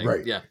everything. Yeah,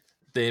 right. Yeah,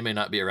 they may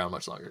not be around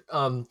much longer.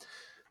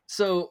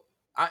 So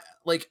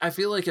I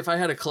feel like if I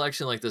had a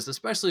collection like this,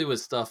 especially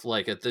with stuff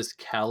like at this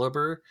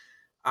caliber,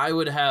 I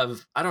would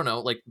have, I don't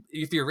know, like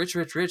if you're rich,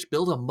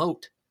 build a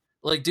moat.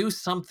 Like do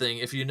something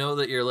if you know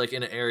that you're like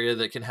in an area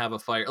that can have a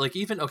fire. Like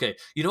even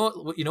you know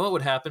what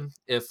would happen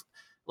if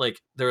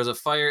like there was a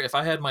fire, if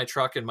I had my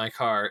truck and my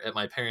car at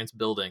my parents'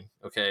 building,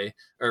 okay,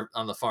 or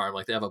on the farm,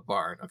 like they have a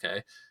barn,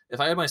 okay. If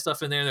I had my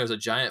stuff in there and there was a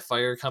giant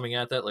fire coming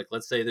at that, like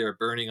let's say they were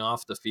burning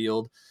off the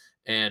field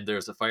and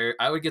there's a fire,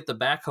 I would get the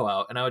backhoe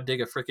out and I would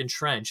dig a freaking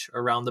trench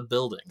around the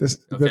building. That's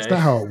not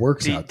how it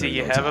works out there. Do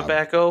you have a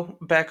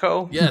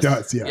backhoe? Yes. He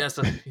does, yeah. Yes.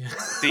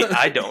 See,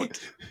 I don't.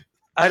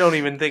 I don't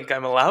even think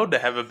I'm allowed to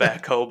have a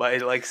backhoe by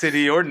like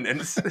city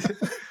ordinance.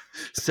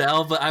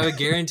 Sal, but I would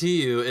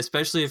guarantee you,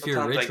 especially if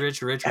you're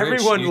rich,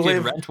 everyone you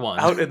can rent one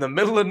out in the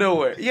middle of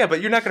nowhere. Yeah,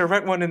 but you're not going to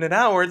rent one in an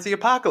hour. It's the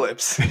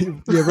apocalypse.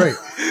 Yeah, right.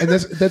 And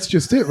that's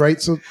just it, right?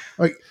 So,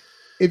 like,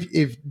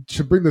 if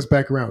to bring this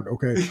back around,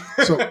 okay?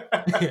 So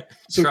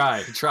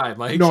try,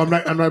 Mike. No,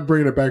 I'm not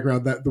bringing it back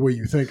around the way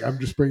you think. I'm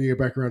just bringing it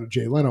back around to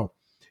Jay Leno.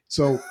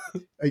 So,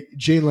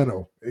 Jay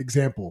Leno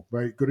example,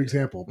 right? Good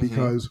example,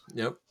 because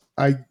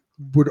I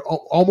would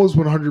almost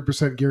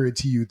 100%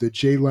 guarantee you that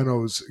Jay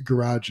Leno's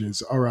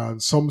garages are on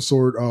some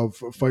sort of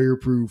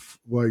fireproof,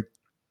 like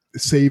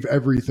save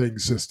everything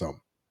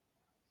system,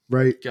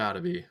 right? Gotta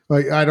be.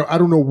 Like I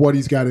don't know what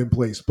he's got in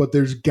place, but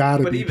there's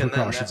gotta be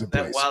precautions in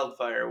place. That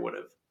wildfire would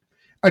have.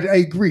 I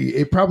agree.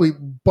 It probably,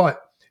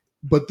 but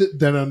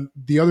then on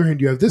the other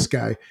hand, you have this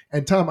guy,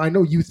 and Tom, I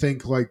know you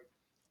think like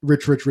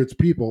rich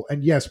people,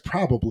 and yes,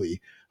 probably,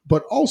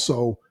 but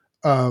also,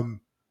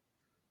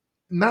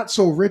 not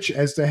so rich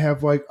as to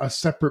have like a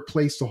separate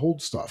place to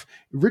hold stuff.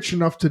 Rich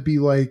enough to be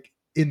like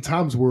in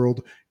Tom's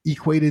world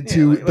equated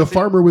to the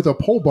farmer with a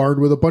pole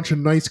barn with a bunch of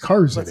nice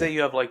cars. Let's say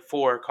you have like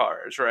 4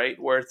 cars, right?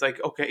 Where it's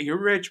like, okay,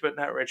 you're rich, but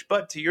not rich.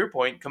 But to your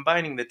point,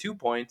 combining the 2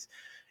 points,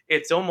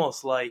 it's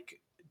almost like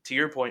to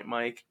your point,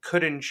 Mike,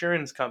 could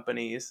insurance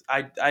companies,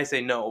 I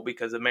say no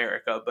because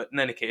America, but in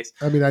any case,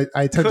 I mean, I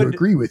tend to Could-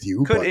 agree with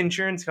you, could but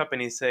insurance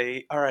companies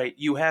say, all right,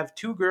 you have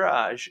 2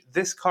 garage,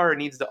 this car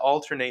needs to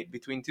alternate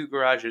between 2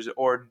 garages,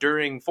 or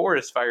during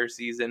forest fire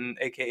season,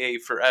 aka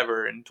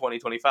forever in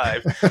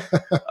 2025,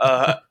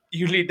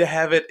 you need to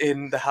have it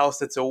in the house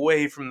that's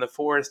away from the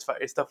forest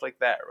fire, stuff like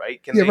that,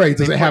 right? Can yeah, they- right. can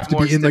Does they it put have to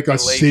more be in like a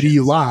city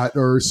stipulations? lot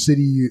or a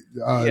city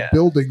Yeah.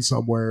 building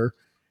somewhere?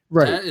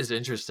 Right. That is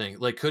interesting.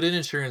 Like, could an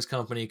insurance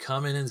company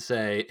come in and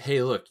say,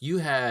 hey, look, you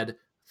had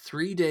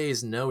 3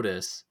 days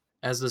notice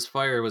as this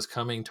fire was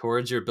coming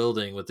towards your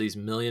building with these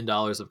 $1 million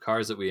of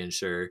cars that we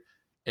insure,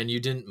 and you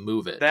didn't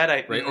move it. That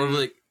I right? Or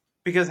like,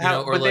 because you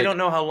know, or but they like- don't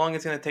know how long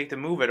it's going to take to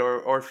move it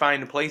or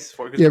find a place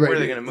for it. Because Yeah, where right. are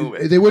they going to move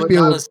it? They wouldn't but be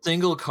not able a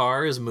single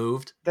car is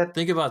moved. That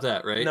Think about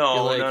that, right?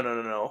 no, You're like,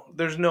 no.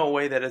 There's no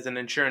way that as an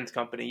insurance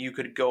company you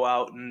could go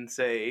out and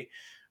say,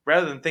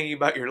 rather than thinking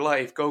about your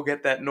life, go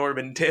get that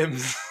Norman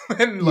Timms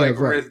and like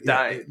risk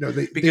dying. No,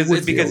 they Because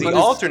wouldn't be because able the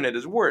to- alternate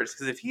is worse.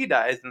 Because if he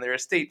dies and their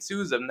estate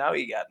sues him, now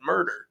he got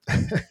murdered.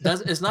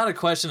 it's not a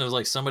question of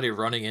like somebody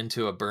running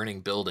into a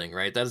burning building,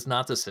 right? That is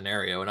not the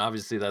scenario, and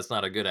obviously that's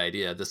not a good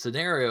idea. The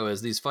scenario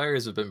is these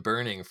fires have been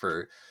burning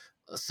for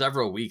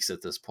several weeks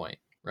at this point,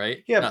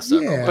 right? Yeah, not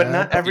several, yeah. But a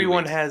not few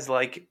everyone weeks. has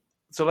like.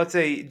 So let's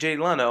say Jay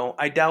Leno.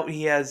 I doubt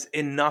he has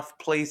enough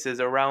places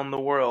around the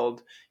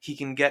world he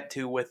can get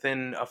to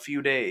within a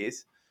few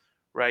days,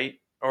 right?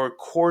 Or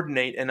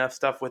coordinate enough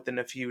stuff within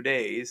a few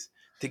days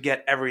to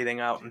get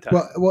everything out in time.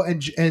 Well,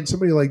 and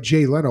somebody like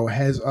Jay Leno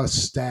has a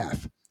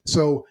staff,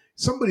 so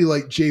somebody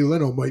like Jay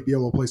Leno might be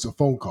able to place a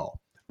phone call.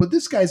 But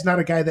this guy's not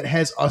a guy that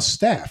has a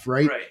staff,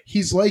 right? Right.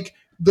 He's like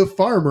the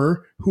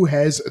farmer who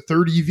has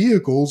 30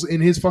 vehicles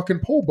in his fucking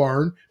pole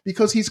barn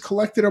because he's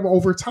collected them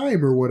over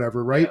time or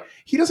whatever, right? Yeah.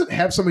 He doesn't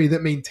have somebody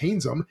that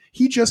maintains them.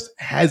 He just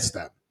has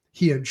them.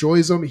 He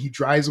enjoys them. He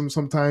drives them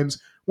sometimes.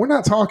 We're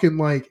not talking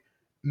like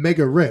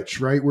mega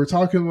rich, right? We're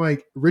talking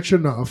like rich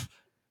enough,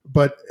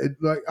 but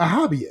like a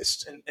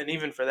hobbyist. And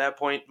even for that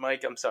point,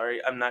 Mike, I'm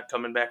sorry, I'm not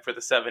coming back for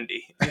the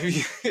 70.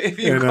 If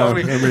you And, call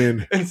me I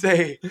mean, and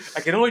say, I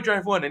can only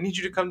drive one, I need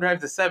you to come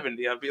drive the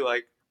 70, I'll be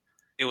like,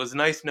 it was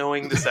nice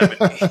knowing the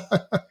 70.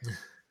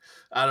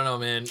 I don't know,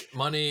 man.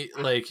 Money,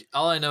 like,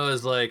 all I know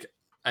is like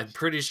I'm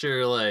pretty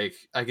sure like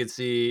I could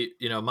see,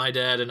 you know, my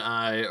dad and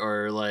I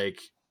are like,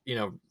 you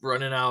know,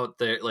 running out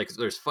there, like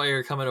there's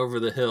fire coming over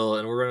the hill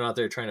and we're running out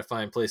there trying to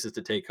find places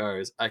to take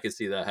cars. I could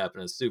see that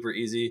happening super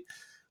easy.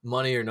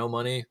 Money or no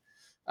money,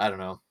 I don't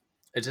know.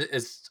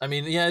 It's I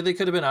mean, yeah, they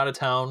could have been out of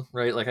town,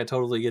 right? Like I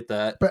totally get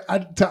that. But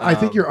I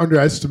think you're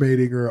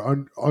underestimating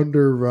or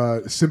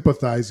under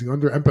sympathizing,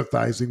 under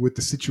empathizing with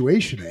the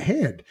situation at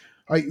hand.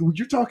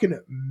 You're talking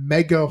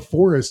mega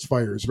forest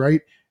fires,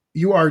 right?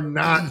 You are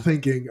not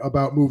thinking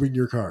about moving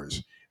your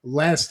cars.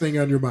 Last thing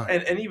on your mind.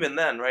 And even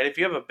then, right, if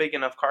you have a big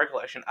enough car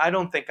collection, I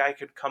don't think I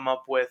could come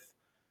up with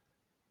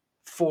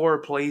 4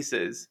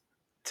 places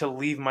to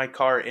leave my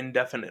car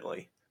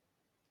indefinitely.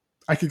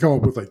 I could come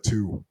up with like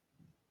 2.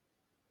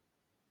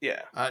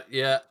 Yeah.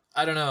 Yeah,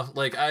 I don't know.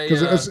 Like I,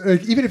 Because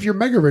even if you're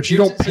mega rich, you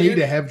You're- don't so pay you're-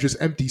 to have just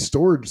empty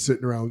storage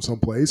sitting around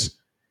someplace.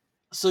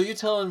 so you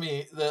telling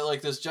me that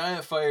like this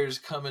giant fire's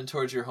coming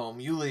towards your home,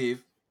 you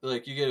leave,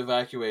 like you get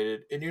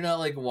evacuated, and you're not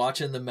like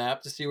watching the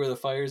map to see where the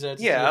fire's at?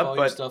 To see if Yeah, all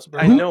your but stuff's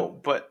I burning? know,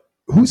 but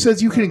Who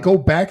says you can go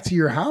back to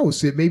your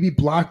house? It may be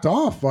blocked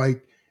off.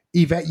 Like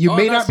you Oh,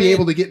 may I'm not not be saying-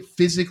 able to get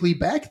physically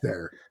back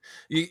there.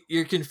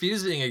 You're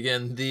confusing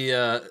again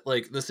the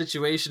like the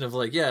situation of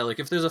like, yeah, like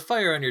if there's a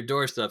fire on your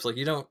doorsteps, like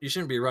you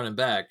shouldn't be running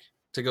back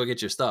to go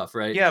get your stuff,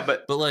 right? yeah,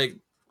 but But like,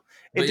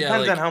 it yeah,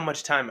 depends like- on how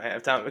much time I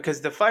have time,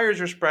 because the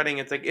fires are spreading.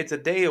 It's like it's a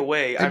day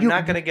away. And I'm you-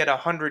 not going to get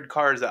 100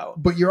 cars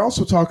out. But you're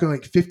also talking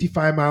like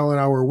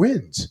 55-mile-an-hour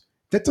winds.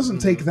 That doesn't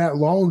Mm-hmm. take that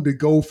long to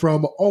go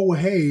from, oh,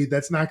 hey,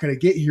 that's not going to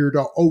get here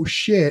to, oh,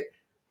 shit,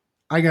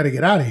 I got to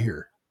get out of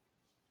here.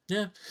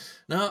 yeah,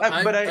 no,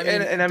 I would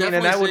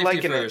definitely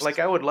liken safety it first. like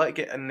I would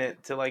liken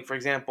it to, like, for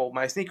example,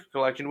 my sneaker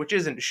collection, which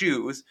isn't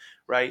shoes,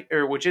 right,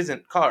 or which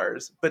isn't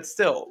cars, but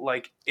still,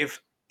 like if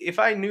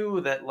I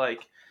knew that,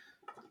 like,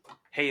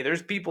 hey,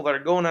 there's people that are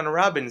going on a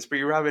robbing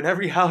spree, robbing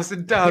every house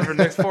in town for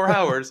the next 4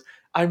 hours,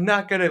 I'm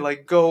not gonna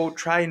like go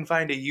try and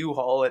find a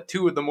U-Haul at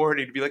 2 a.m.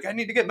 to be like, I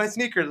need to get my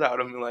sneakers out.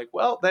 I'm like,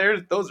 well,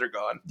 those are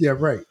gone, Yeah,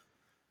 right.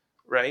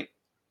 right?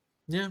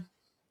 Yeah.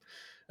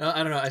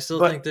 I don't know. I still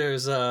But- think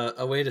there's a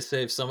way to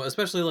save some,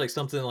 especially like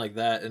something like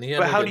that. And he had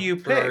But like how a do you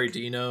Ferrari pick?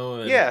 Dino.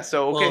 And, Yeah.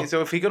 So okay, well-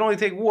 so if he could only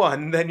take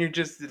one, then you're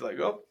just like,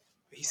 oh,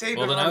 he saved.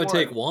 Well, the then I wrong would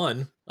take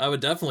one. I would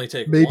definitely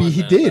take one. Maybe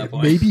he then at that did.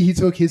 point. Maybe he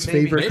took his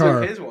Maybe favorite he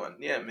car. took his one.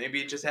 Yeah,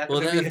 maybe it just happened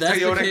Well, to then be a if that's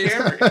the Toyota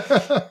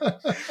case-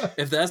 Camry.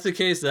 If that's the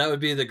case, that would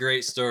be the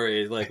great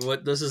story. Like,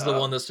 what? This is the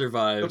one that But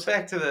survived.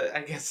 back to the,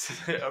 I guess,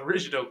 the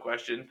original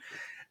question.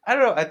 I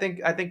don't know. I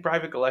think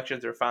private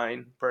collections are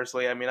fine.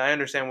 Personally, I mean, I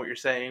understand what you're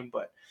saying,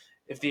 but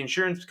if the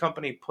insurance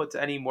company puts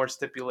any more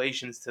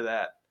stipulations to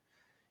that,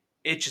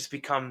 it just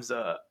becomes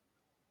a,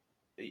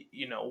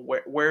 you know,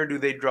 where do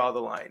they draw the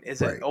line?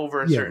 Is Right. it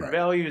over a Yeah, certain right.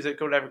 value? Is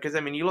it whatever? Because I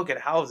mean, you look at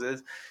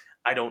houses.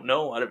 I don't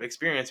know out of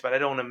experience, but I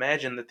don't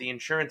imagine that the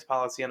insurance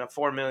policy on a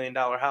 $4 million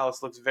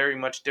house looks very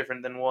much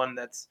different than one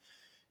that's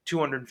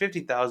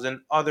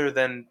 250,000 other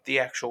than the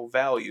actual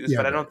values. Yeah,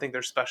 But I right. don't think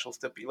there's special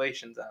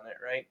stipulations on it,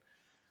 right?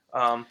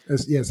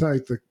 It's not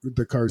like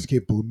the car is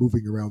capable of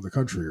moving around the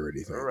country or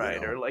anything.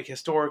 Right, or like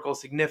historical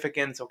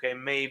significance. Okay,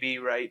 maybe,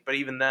 right, but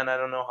even then, I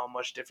don't know how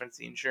much difference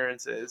the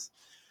insurance is.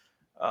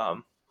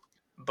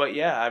 But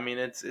yeah, I mean,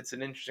 it's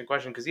an interesting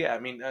question because yeah, I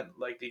mean,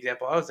 like the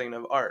example I was thinking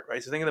of art,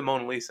 right? So think of the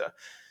Mona Lisa.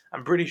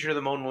 I'm pretty sure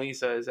the Mona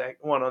Lisa is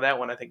no, that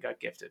one I think got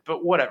gifted,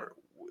 but whatever.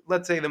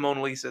 Let's say the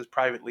Mona Lisa is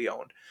privately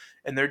owned,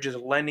 and they're just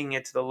lending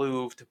it to the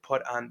Louvre to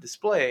put on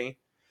display,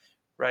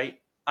 right?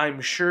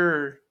 I'm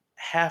sure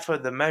half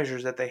of the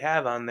measures that they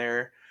have on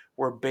there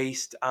were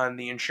based on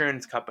the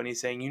insurance company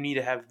saying you need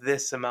to have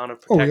this amount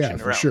of protection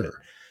for around sure. it,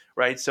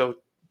 right? So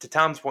to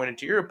Tom's point and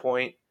to your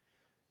point,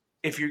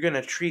 if you're going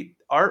to treat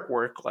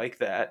artwork like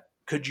that,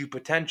 could you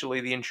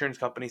potentially, the insurance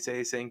company say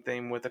the same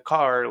thing with a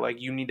car, like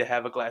you need to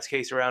have a glass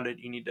case around it,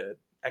 you need to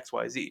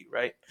XYZ,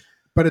 right?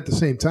 But at the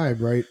same time,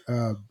 right?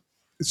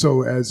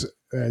 So as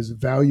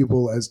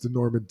valuable as the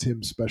Norman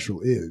Tim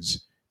special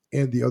is,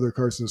 and the other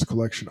Carson's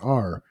collection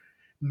are,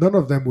 none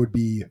of them would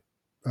be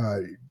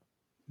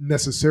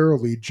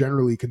necessarily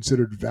generally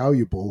considered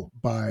valuable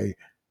by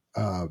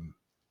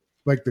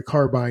like the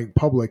car buying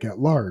public at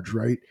large,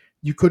 right?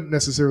 You couldn't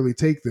necessarily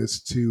take this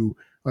to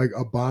like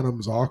a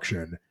Bonham's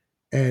auction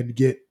and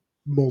get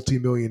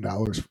multi-million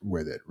dollars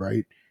with it,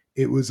 right?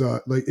 It was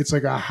like it's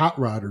like a hot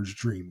rodder's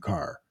dream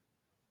car.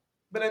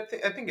 But I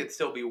think it'd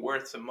still be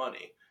worth some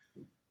money.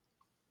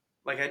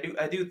 Like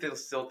I do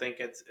still think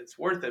it's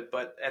worth it,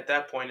 but at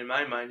that point in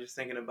my mind, just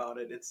thinking about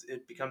it,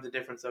 it becomes a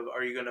difference of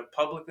are you going to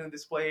publicly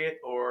display it,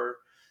 or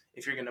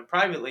if you're going to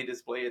privately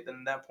display it,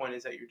 then that point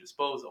is at your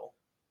disposal.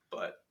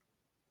 But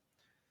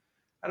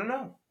I don't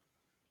know.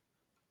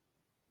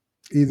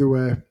 Either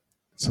way,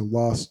 it's a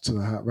loss to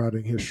the hot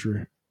rodding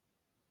history.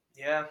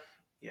 Yeah.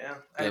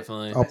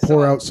 Definitely. I'll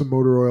pour out some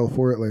motor oil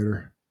for it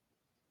later.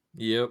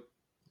 Yep.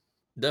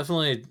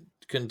 Definitely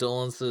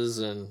condolences,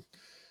 and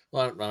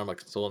well, I don't know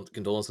about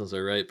condolences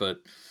are right, but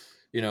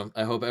you know,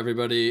 I hope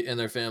everybody and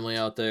their family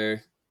out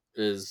there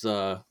is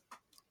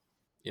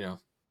you know,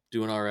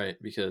 doing all right,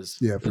 because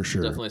yeah, for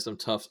sure, definitely some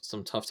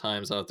tough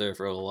times out there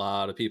for a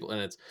lot of people.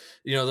 And it's,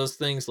 you know, those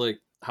things like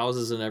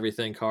houses and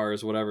everything,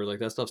 cars, whatever, like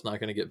that stuff's not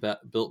going to get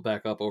built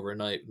back up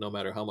overnight, no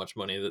matter how much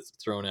money that's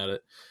thrown at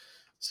it.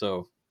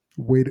 So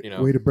way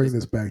to bring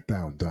this back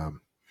down, Tom.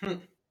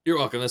 You're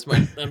welcome.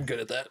 I'm good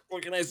at that.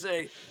 What can I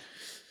say?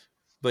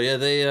 But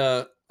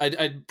yeah,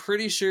 I'm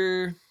pretty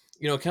sure,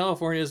 you know,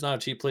 California is not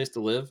a cheap place to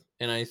live,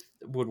 and I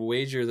would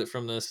wager that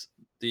from this,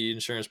 the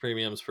insurance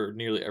premiums for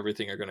nearly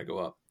everything are going to go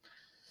up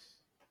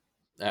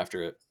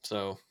after it.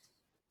 So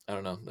I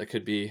don't know. That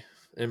could be,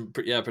 and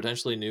yeah,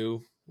 potentially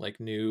new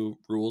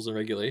rules and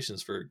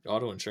regulations for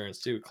auto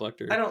insurance too,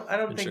 collector. I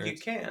don't think you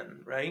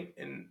can, right?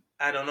 And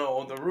I don't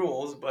know the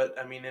rules, but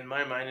I mean, in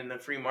my mind, in the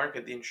free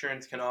market, the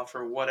insurance can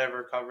offer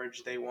whatever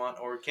coverage they want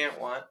or can't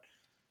want,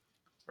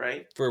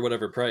 right? For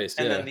whatever price.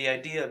 And then the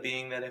idea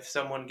being that if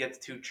someone gets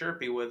too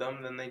chirpy with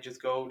them, then they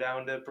just go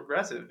down to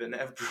Progressive and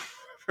have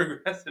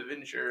Progressive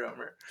insure them.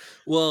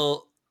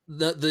 Well,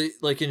 the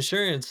like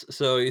insurance,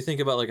 so you think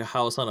about like a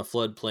house on a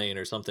floodplain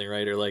or something,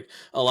 right? Or like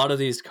a lot of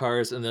these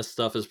cars and this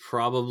stuff is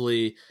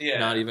probably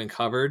not even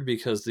covered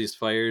because these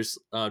fires,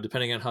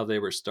 depending on how they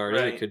were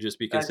started, it could just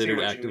be considered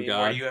act of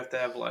God. Where you have to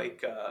have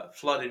like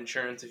flood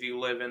insurance if you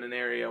live in an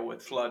area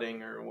with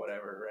flooding or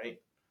whatever, right?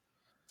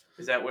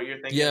 Is that what you're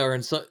thinking? Yeah,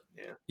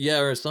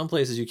 or in some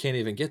places you can't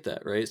even get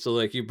that, right? So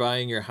like you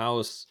buying your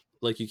house,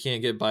 like you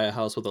can't buy a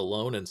house with a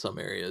loan in some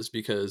areas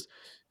because,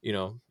 you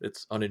know,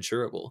 it's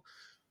uninsurable.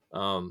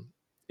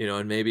 You know,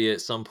 and maybe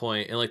at some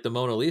point, and like the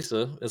Mona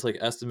Lisa is like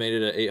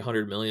estimated at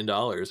 $800 million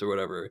or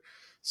whatever.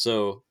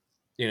 So,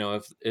 you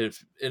know,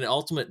 if and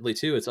ultimately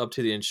too, it's up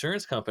to the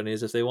insurance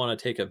companies if they want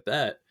to take a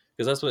bet,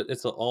 because that's what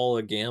it's all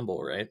a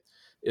gamble, right?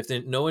 If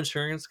no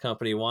insurance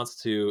company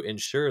wants to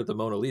insure the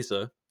Mona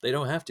Lisa, they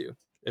don't have to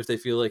if they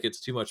feel like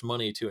it's too much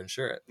money to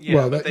insure it.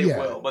 Yeah, but they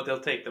will, but they'll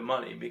take the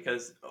money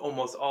because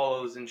almost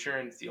all those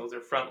insurance deals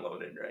are front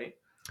loaded, right?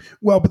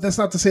 Well, but that's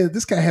not to say that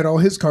this guy had all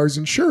his cars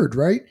insured,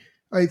 right?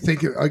 I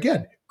think,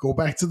 again, go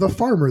back to the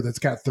farmer that's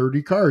got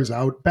 30 cars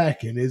out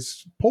back in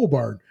his pole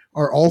barn.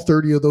 Are all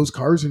 30 of those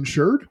cars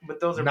insured? But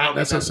those are not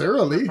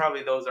necessarily.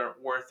 Probably those aren't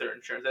worth their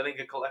insurance. I think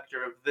a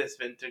collector of this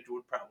vintage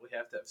would probably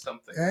have to have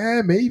something.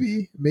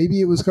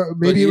 Maybe it was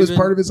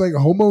part of his like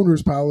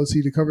homeowner's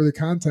policy to cover the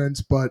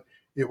contents, but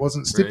it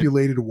wasn't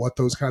stipulated what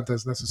those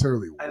contents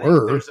necessarily were. I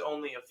think there's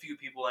only a few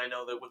people I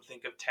know that would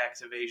think of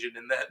tax evasion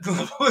in that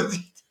level.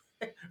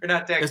 Or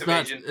not tax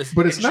evasion.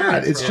 But it's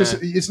not. It's just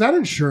it's not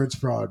insurance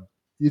fraud.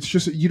 It's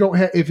just you don't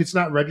have, if it's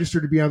not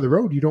registered to be on the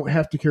road, you don't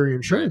have to carry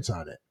insurance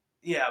on it.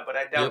 Yeah, but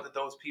I doubt that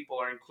those people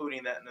are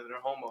including that into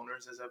their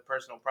homeowners as a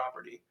personal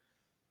property.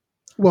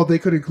 Well, they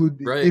could include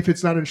if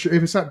it's not insured,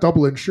 if it's not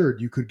double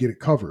insured, you could get it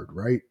covered,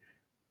 right?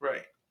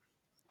 Right.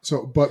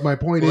 So, but my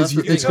point Well, is,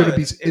 that's the it's thing. going to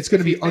be If be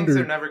he thinks under.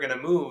 they're never going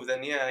to move,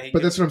 then yeah.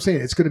 But that's what I'm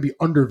saying. It's going to be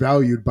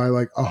undervalued by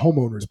like a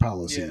homeowner's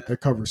policy Yeah. that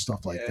covers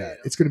stuff like Yeah, that.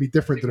 yeah. It's going to be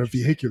different I than a see what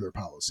you're saying. vehicular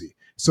policy.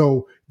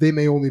 So they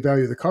may only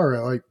value the car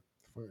at like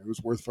it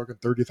was worth fucking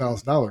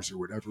 $30,000 or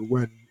whatever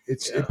when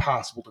it's Yeah.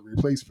 impossible to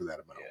replace for that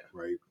amount, Yeah.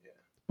 right? Yeah.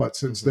 But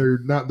since Mhm. they're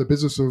not in the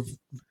business of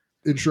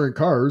insuring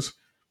cars,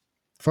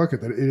 fuck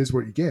it, that it is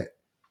what you get.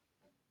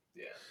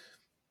 Yeah.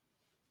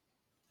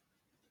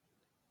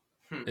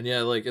 And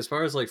yeah, like as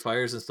far as like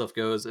fires and stuff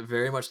goes, it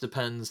very much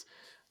depends.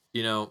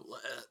 You know,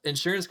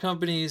 insurance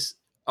companies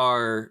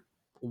are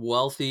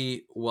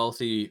wealthy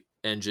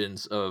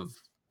engines of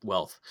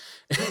wealth,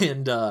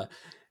 and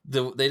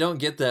they don't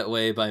get that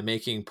way by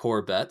making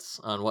poor bets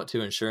on what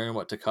to insure and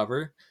what to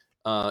cover.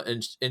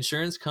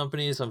 Insurance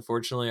companies,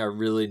 unfortunately, are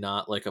really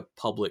not like a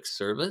public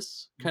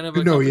service kind of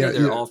a No, company. yeah,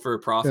 They're yeah. all for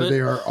Yeah, profit. they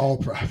are all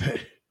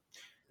profit.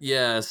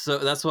 Yeah, so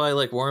that's why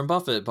like Warren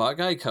Buffett bought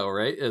Geico,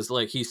 right? Is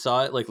like he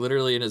saw it, like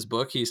literally in his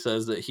book, he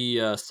says that he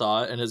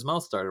saw it and his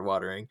mouth started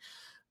watering.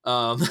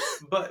 But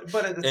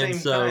at the And same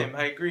so- time,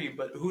 I agree.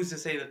 But who's to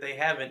say that they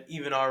haven't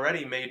even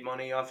already made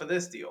money off of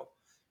this deal?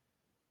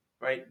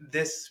 Right?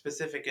 This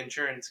specific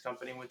insurance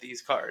company with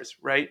these cars,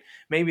 right?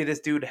 Maybe this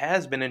dude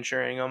has been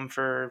insuring them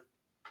for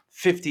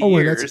 50 Oh,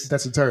 and years.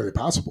 that's entirely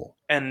possible.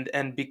 And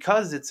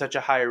because it's such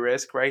a high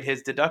risk, right?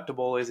 His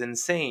deductible is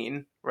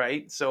insane,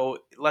 right? So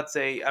let's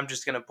say I'm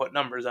just going to put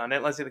numbers on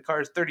it. Let's say the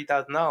car is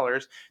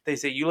 $30,000. They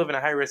say you live in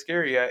a high risk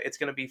area, it's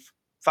going to be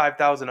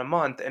 $5,000 a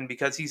month, and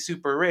because he's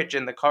super rich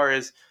and the car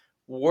is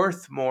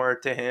worth more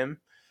to him,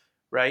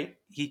 right?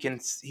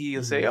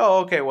 He'll say, "Oh,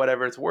 okay,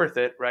 whatever, it's worth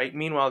it," right?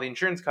 Meanwhile, the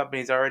insurance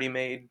company's already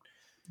made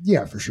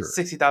Yeah, for sure.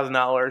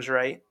 $60,000,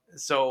 right?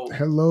 So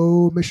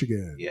Hello,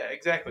 Michigan. yeah,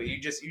 exactly. You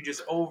just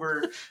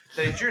over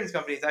the insurance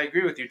companies. I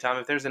agree with you, Tom.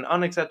 If there's an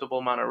unacceptable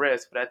amount of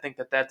risk, but I think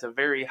that that's a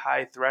very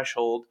high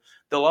threshold.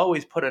 They'll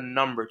always put a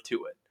number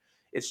to it.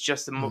 It's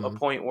just a Mhm.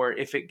 point where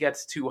if it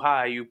gets too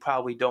high, you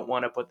probably don't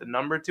want to put the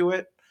number to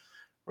it,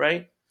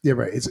 right? Yeah,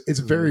 right. It's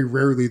very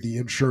rarely the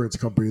insurance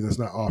company that's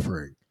not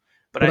offering.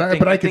 But I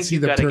can think see you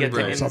them got to turning get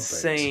to down some things.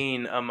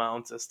 insane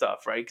amounts of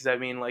stuff, right? Because I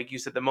mean, like you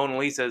said, the Mona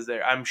Lisa is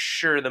there. I'm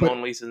sure the But-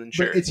 Mona Lisa is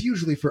insured. But it's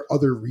usually for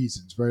other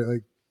reasons, right?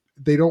 Like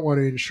they don't want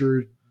to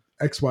insure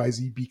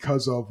XYZ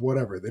because of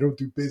whatever. They don't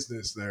do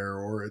business there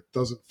or it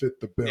doesn't fit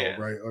the bill, Yeah.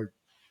 right? Like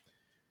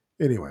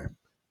anyway.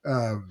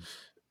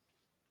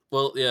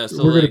 Well, yeah.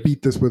 So we're like, gonna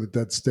beat this with a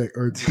dead stick,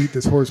 or beat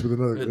this horse with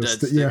another A dead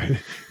stick. stick. Yeah,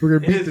 we're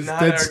gonna It beat is this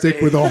not dead our stick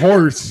day. with a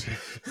horse.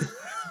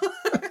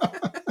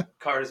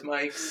 Cars,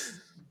 mics,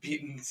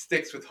 beating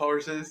sticks with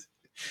horses.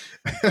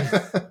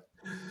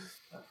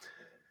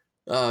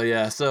 oh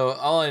yeah. So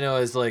all I know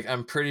is like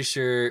I'm pretty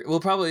sure we'll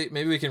probably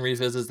maybe we can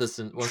revisit this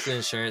once the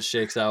insurance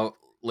shakes out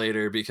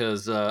later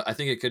because I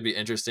think it could be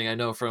interesting. I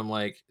know from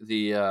like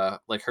the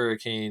like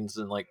hurricanes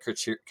and like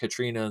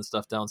Katrina and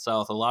stuff down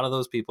south, a lot of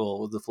those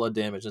people with the flood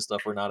damage and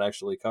stuff were not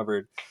actually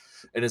covered,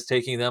 and it's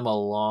taking them a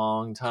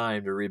long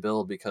time to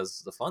rebuild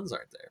because the funds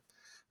aren't there.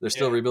 They're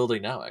still Yeah.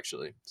 rebuilding now,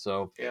 actually.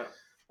 So Yeah,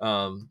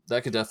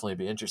 that could definitely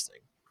be interesting.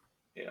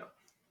 yeah.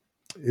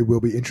 It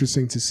will be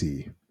interesting to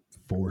see,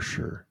 for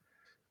sure.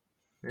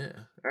 Yeah.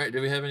 All right.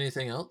 Do we have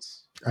anything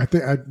else? I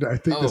think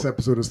this Oh.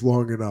 episode is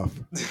long enough.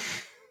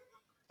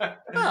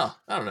 Well,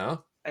 I don't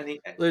know. Any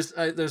There's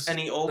old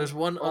there's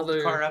one old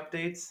other car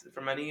updates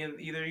from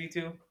either of you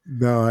two?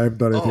 No, I haven't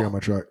done anything Oh. on my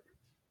truck.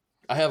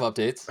 I have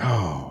updates.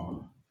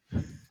 Oh,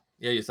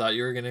 Yeah, you thought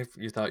you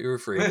were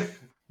free.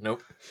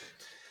 Nope.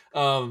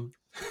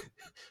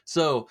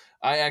 So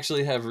I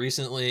actually have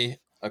recently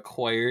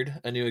acquired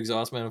a new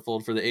exhaust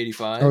manifold for the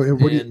 85. oh,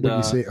 and what do you, and, when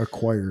you say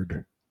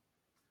acquired?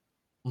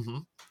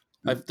 mhm.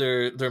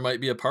 There might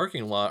be a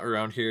parking lot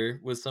around here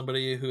with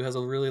somebody who has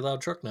a really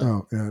loud truck now.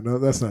 Oh, yeah, no,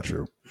 that's not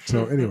true.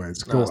 So,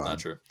 anyways, No, go that's on. not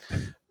true.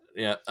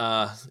 Yeah,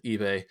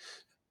 eBay.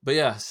 But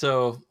yeah,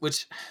 so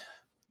which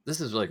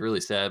this is like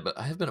really sad, but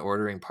I have been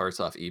ordering parts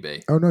off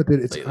eBay. Oh no, dude,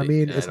 it's. I lately,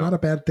 mean, and I it's not don't- a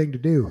bad thing to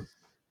do.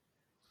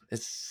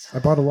 It's I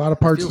bought a lot of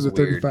parts for feels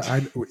the weird.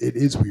 35. It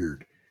is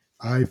weird.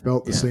 I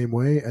felt the Yeah. same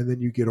way, and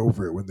then you get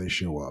over it when they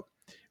show up,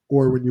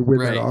 or when you win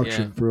Right, that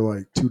auction yeah. for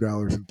like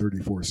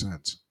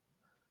 $2.34.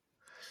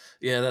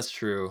 yeah, that's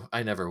true.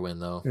 I never win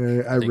though. I think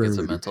it's rarely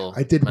a do. mental.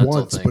 I did mental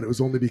once, thing. but it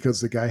was only because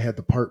the guy had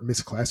the part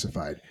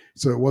misclassified,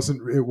 so it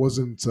wasn't. It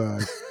wasn't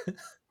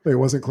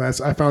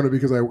class. I found it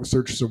because I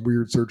searched some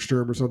weird search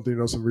term or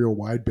something, some real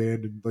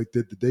wideband, and like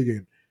did the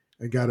digging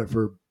and got it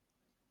for.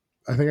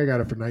 I think I got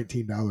it for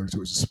 $19. It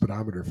was a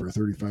speedometer for a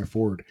 35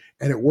 Ford,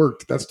 and it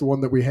worked. That's the one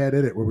that we had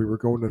in it when we were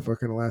going to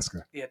fucking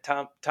Alaska. Yeah,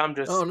 Tom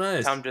just Oh,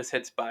 nice. Tom just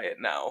hits buy it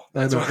now. I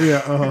That's know. what-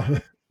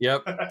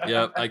 Yeah.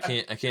 Yep. I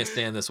can't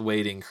stand this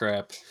waiting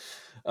crap.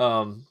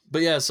 But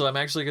yeah, so I'm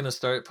actually gonna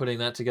start putting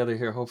that together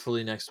here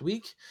hopefully next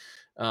week.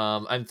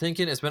 I'm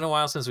thinking it's been a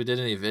while since we did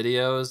any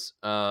videos,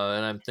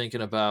 and I'm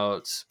thinking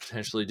about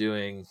potentially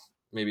doing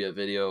maybe a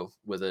video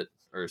with it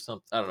or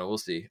something. I don't know. We'll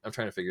see. I'm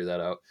trying to figure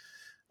that out.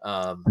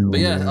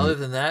 But yeah, Yeah. other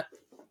than that,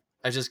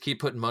 I just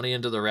keep putting money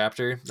into the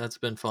Raptor. That's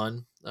been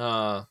fun.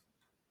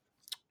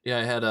 Yeah,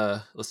 I had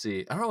a, let's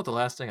see, I don't know what the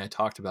last thing I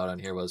talked about on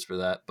here was for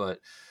that, but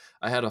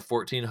I had a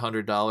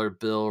 $1,400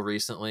 bill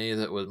recently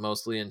that was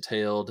mostly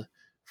entailed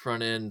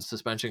front end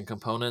suspension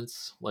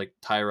components like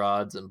tie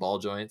rods and ball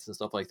joints and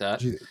stuff like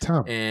that. Gee,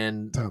 Tom,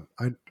 And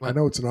I what?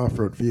 know it's an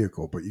off-road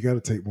vehicle, but you got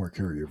to take more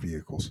care of your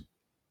vehicles.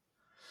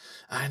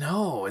 I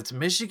know it's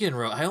Michigan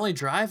road. I only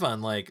drive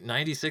on like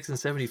 96 and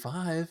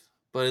 75,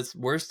 but it's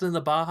worse than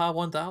the Baja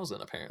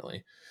 1000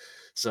 apparently.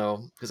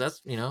 So, because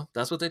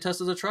that's what they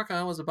tested the truck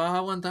on was the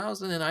Baja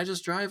 1000, and I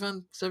just drive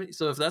on 70.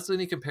 So if that's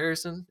any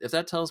comparison, if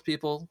that tells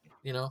people,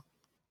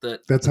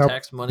 that That's the how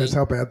tax money that's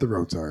how bad the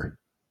roads are.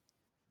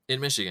 in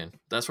Michigan,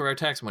 that's where our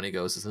tax money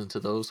goes, is into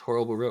those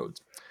horrible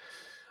roads.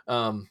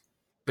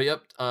 But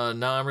yep,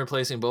 now I'm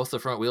replacing both the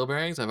front wheel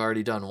bearings. I've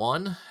already done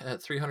one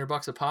at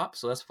 $300 a pop,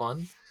 so that's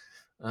fun.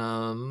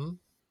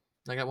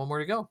 I got one more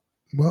to go.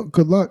 Well,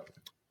 good luck.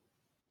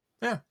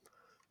 Yeah.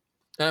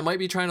 And I might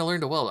be trying to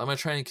learn to weld. I'm going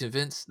to try and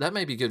convince, that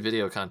might be good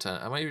video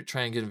content. I might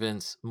try and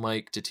convince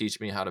Mike to teach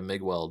me how to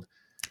MIG weld.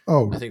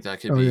 Oh, I think that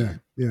could be.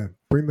 Yeah.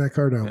 Bring that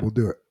car down. Yeah. We'll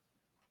do it.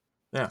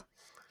 Yeah.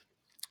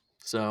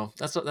 So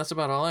that's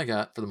about all I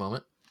got for the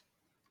moment.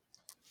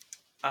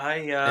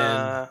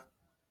 I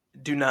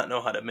do not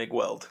know how to MIG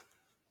weld.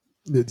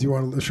 Do you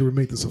want to? Should we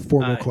make this a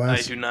formal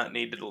class? I do not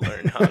need to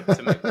learn how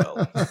to MIG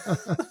weld.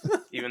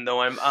 Even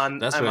though I'm on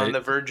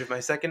the verge of my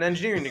second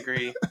engineering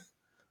degree,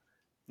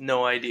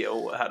 no idea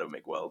how to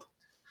MIG weld.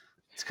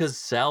 It's because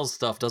Sal's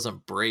stuff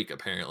doesn't break,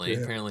 apparently. Yeah.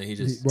 Apparently he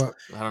just,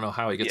 I don't know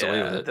how he gets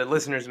away with it. The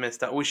listeners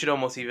missed out. We should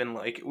almost even,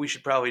 we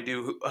should probably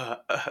do,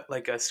 a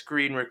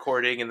screen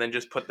recording and then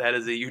just put that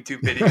as a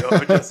YouTube video,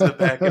 just the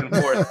back and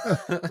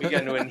forth. We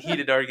got into a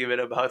heated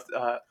argument about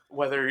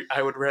whether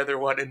I would rather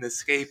want an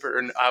Escape or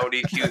an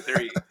Audi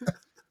Q3.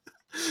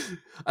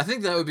 I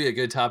think that would be a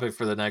good topic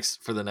for the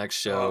next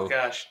show. Oh,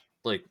 gosh.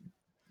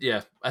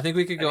 Yeah, I think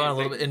we could go on a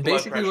little bit. And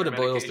basically what it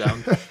boils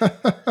down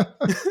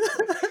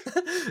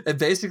and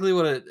basically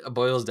what it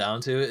boils down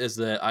to is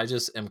that I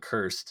just am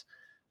cursed.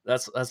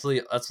 That's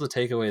the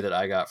takeaway that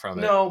I got from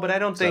it. No, but I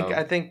don't think,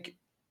 I think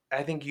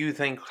you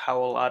think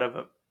how a lot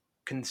of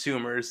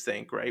consumers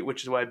think, right?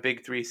 Which is why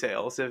Big 3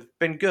 sales have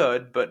been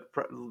good, but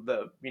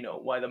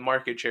why the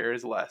market share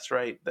is less,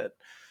 right? That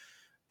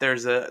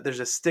there's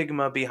a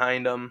stigma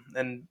behind them,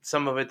 and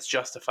some of it's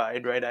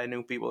justified, right? I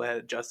knew people that had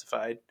it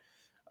justified.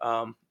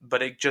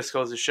 But it just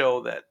goes to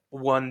show that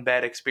one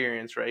bad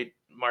experience, right?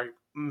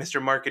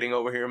 Mr. Marketing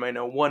over here might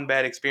know one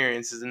bad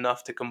experience is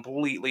enough to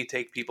completely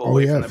take people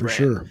away from the brand.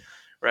 Sure.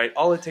 Right?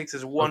 All it takes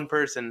is one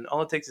person.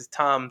 All it takes is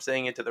Tom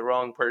saying it to the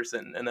wrong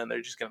person, and then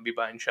they're just going to be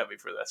buying Chevy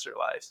for the rest of their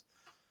lives.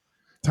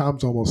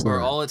 Tom's almost there.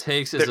 Or all it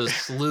takes is a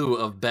slew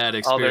of bad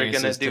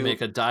experiences to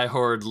make a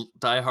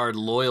diehard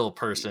loyal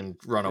person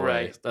run away.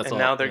 Right. That's and all.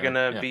 Now they're going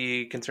to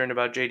be concerned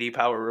about JD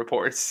Power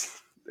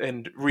reports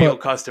and real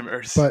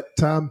customers. But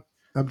Tom,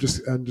 I'm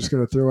just going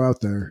to throw out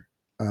there,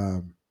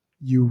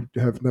 you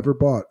have never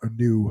bought a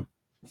new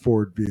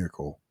Ford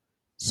vehicle.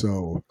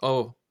 So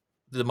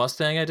the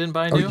Mustang I didn't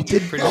buy new? You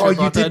did,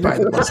 you did buy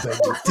the Mustang.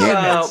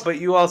 Damn it. But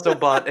you also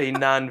bought a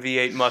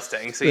non-V8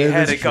 Mustang, so you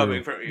had it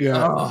coming from you.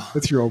 Yeah,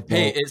 that's your own fault.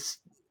 Hey,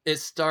 it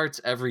starts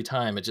every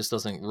time. It just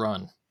doesn't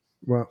run.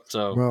 Well,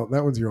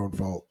 that one's your own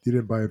fault. You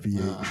didn't buy a V8.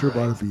 You should have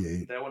bought a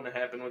V8. That wouldn't have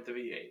happened with the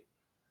V8.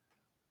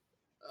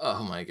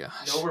 Oh my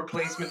gosh. No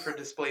replacement for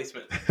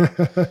displacement.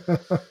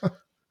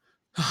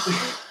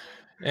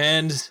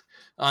 And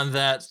on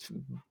that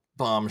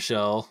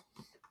bombshell,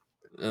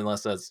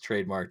 unless that's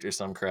trademarked or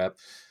some crap,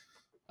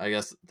 I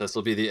guess this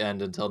will be the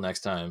end until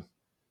next time.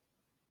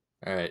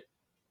 All right.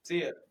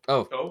 See ya.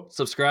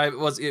 Subscribe.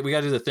 We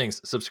got to do the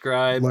things.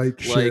 Subscribe, like,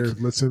 share,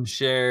 listen,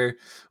 share.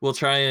 We'll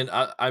try and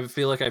I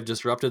feel like I've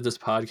disrupted this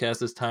podcast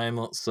this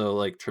time,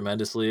 so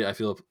tremendously. I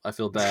feel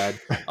bad.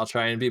 I'll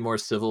try and be more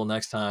civil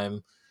next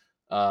time.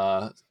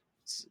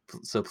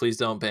 So please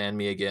don't ban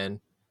me again.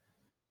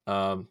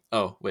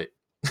 Wait.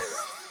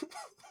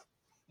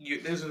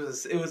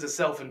 It was a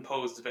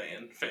self-imposed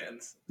ban,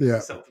 fans. Yeah.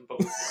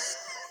 Self-imposed.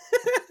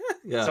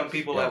 Yeah. Some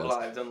people have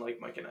lives, unlike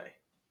Mike and I.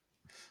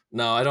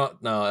 No, I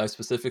don't. No, I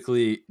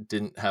specifically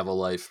didn't have a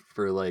life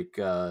for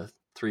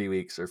 3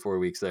 weeks or 4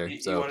 weeks there. You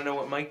want to know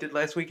what Mike did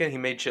last weekend? He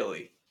made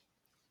chili.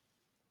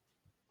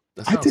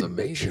 That sounds amazing.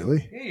 Make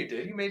chili. Yeah, you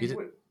did. He made.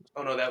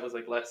 Oh no, that was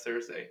last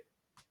Thursday.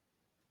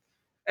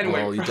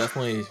 Anyway, well, you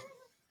definitely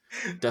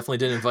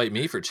didn't invite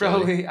me for chili.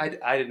 Probably,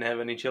 I didn't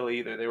have any chili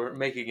either. They were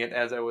making it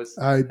as I was.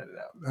 I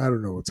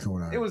don't know what's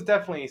going on. It was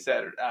definitely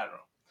Saturday. I don't know.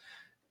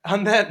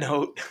 On that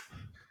note,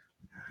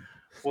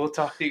 we'll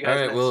talk to you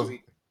guys next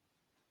week.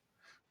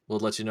 We'll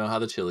let you know how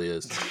the chili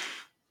is.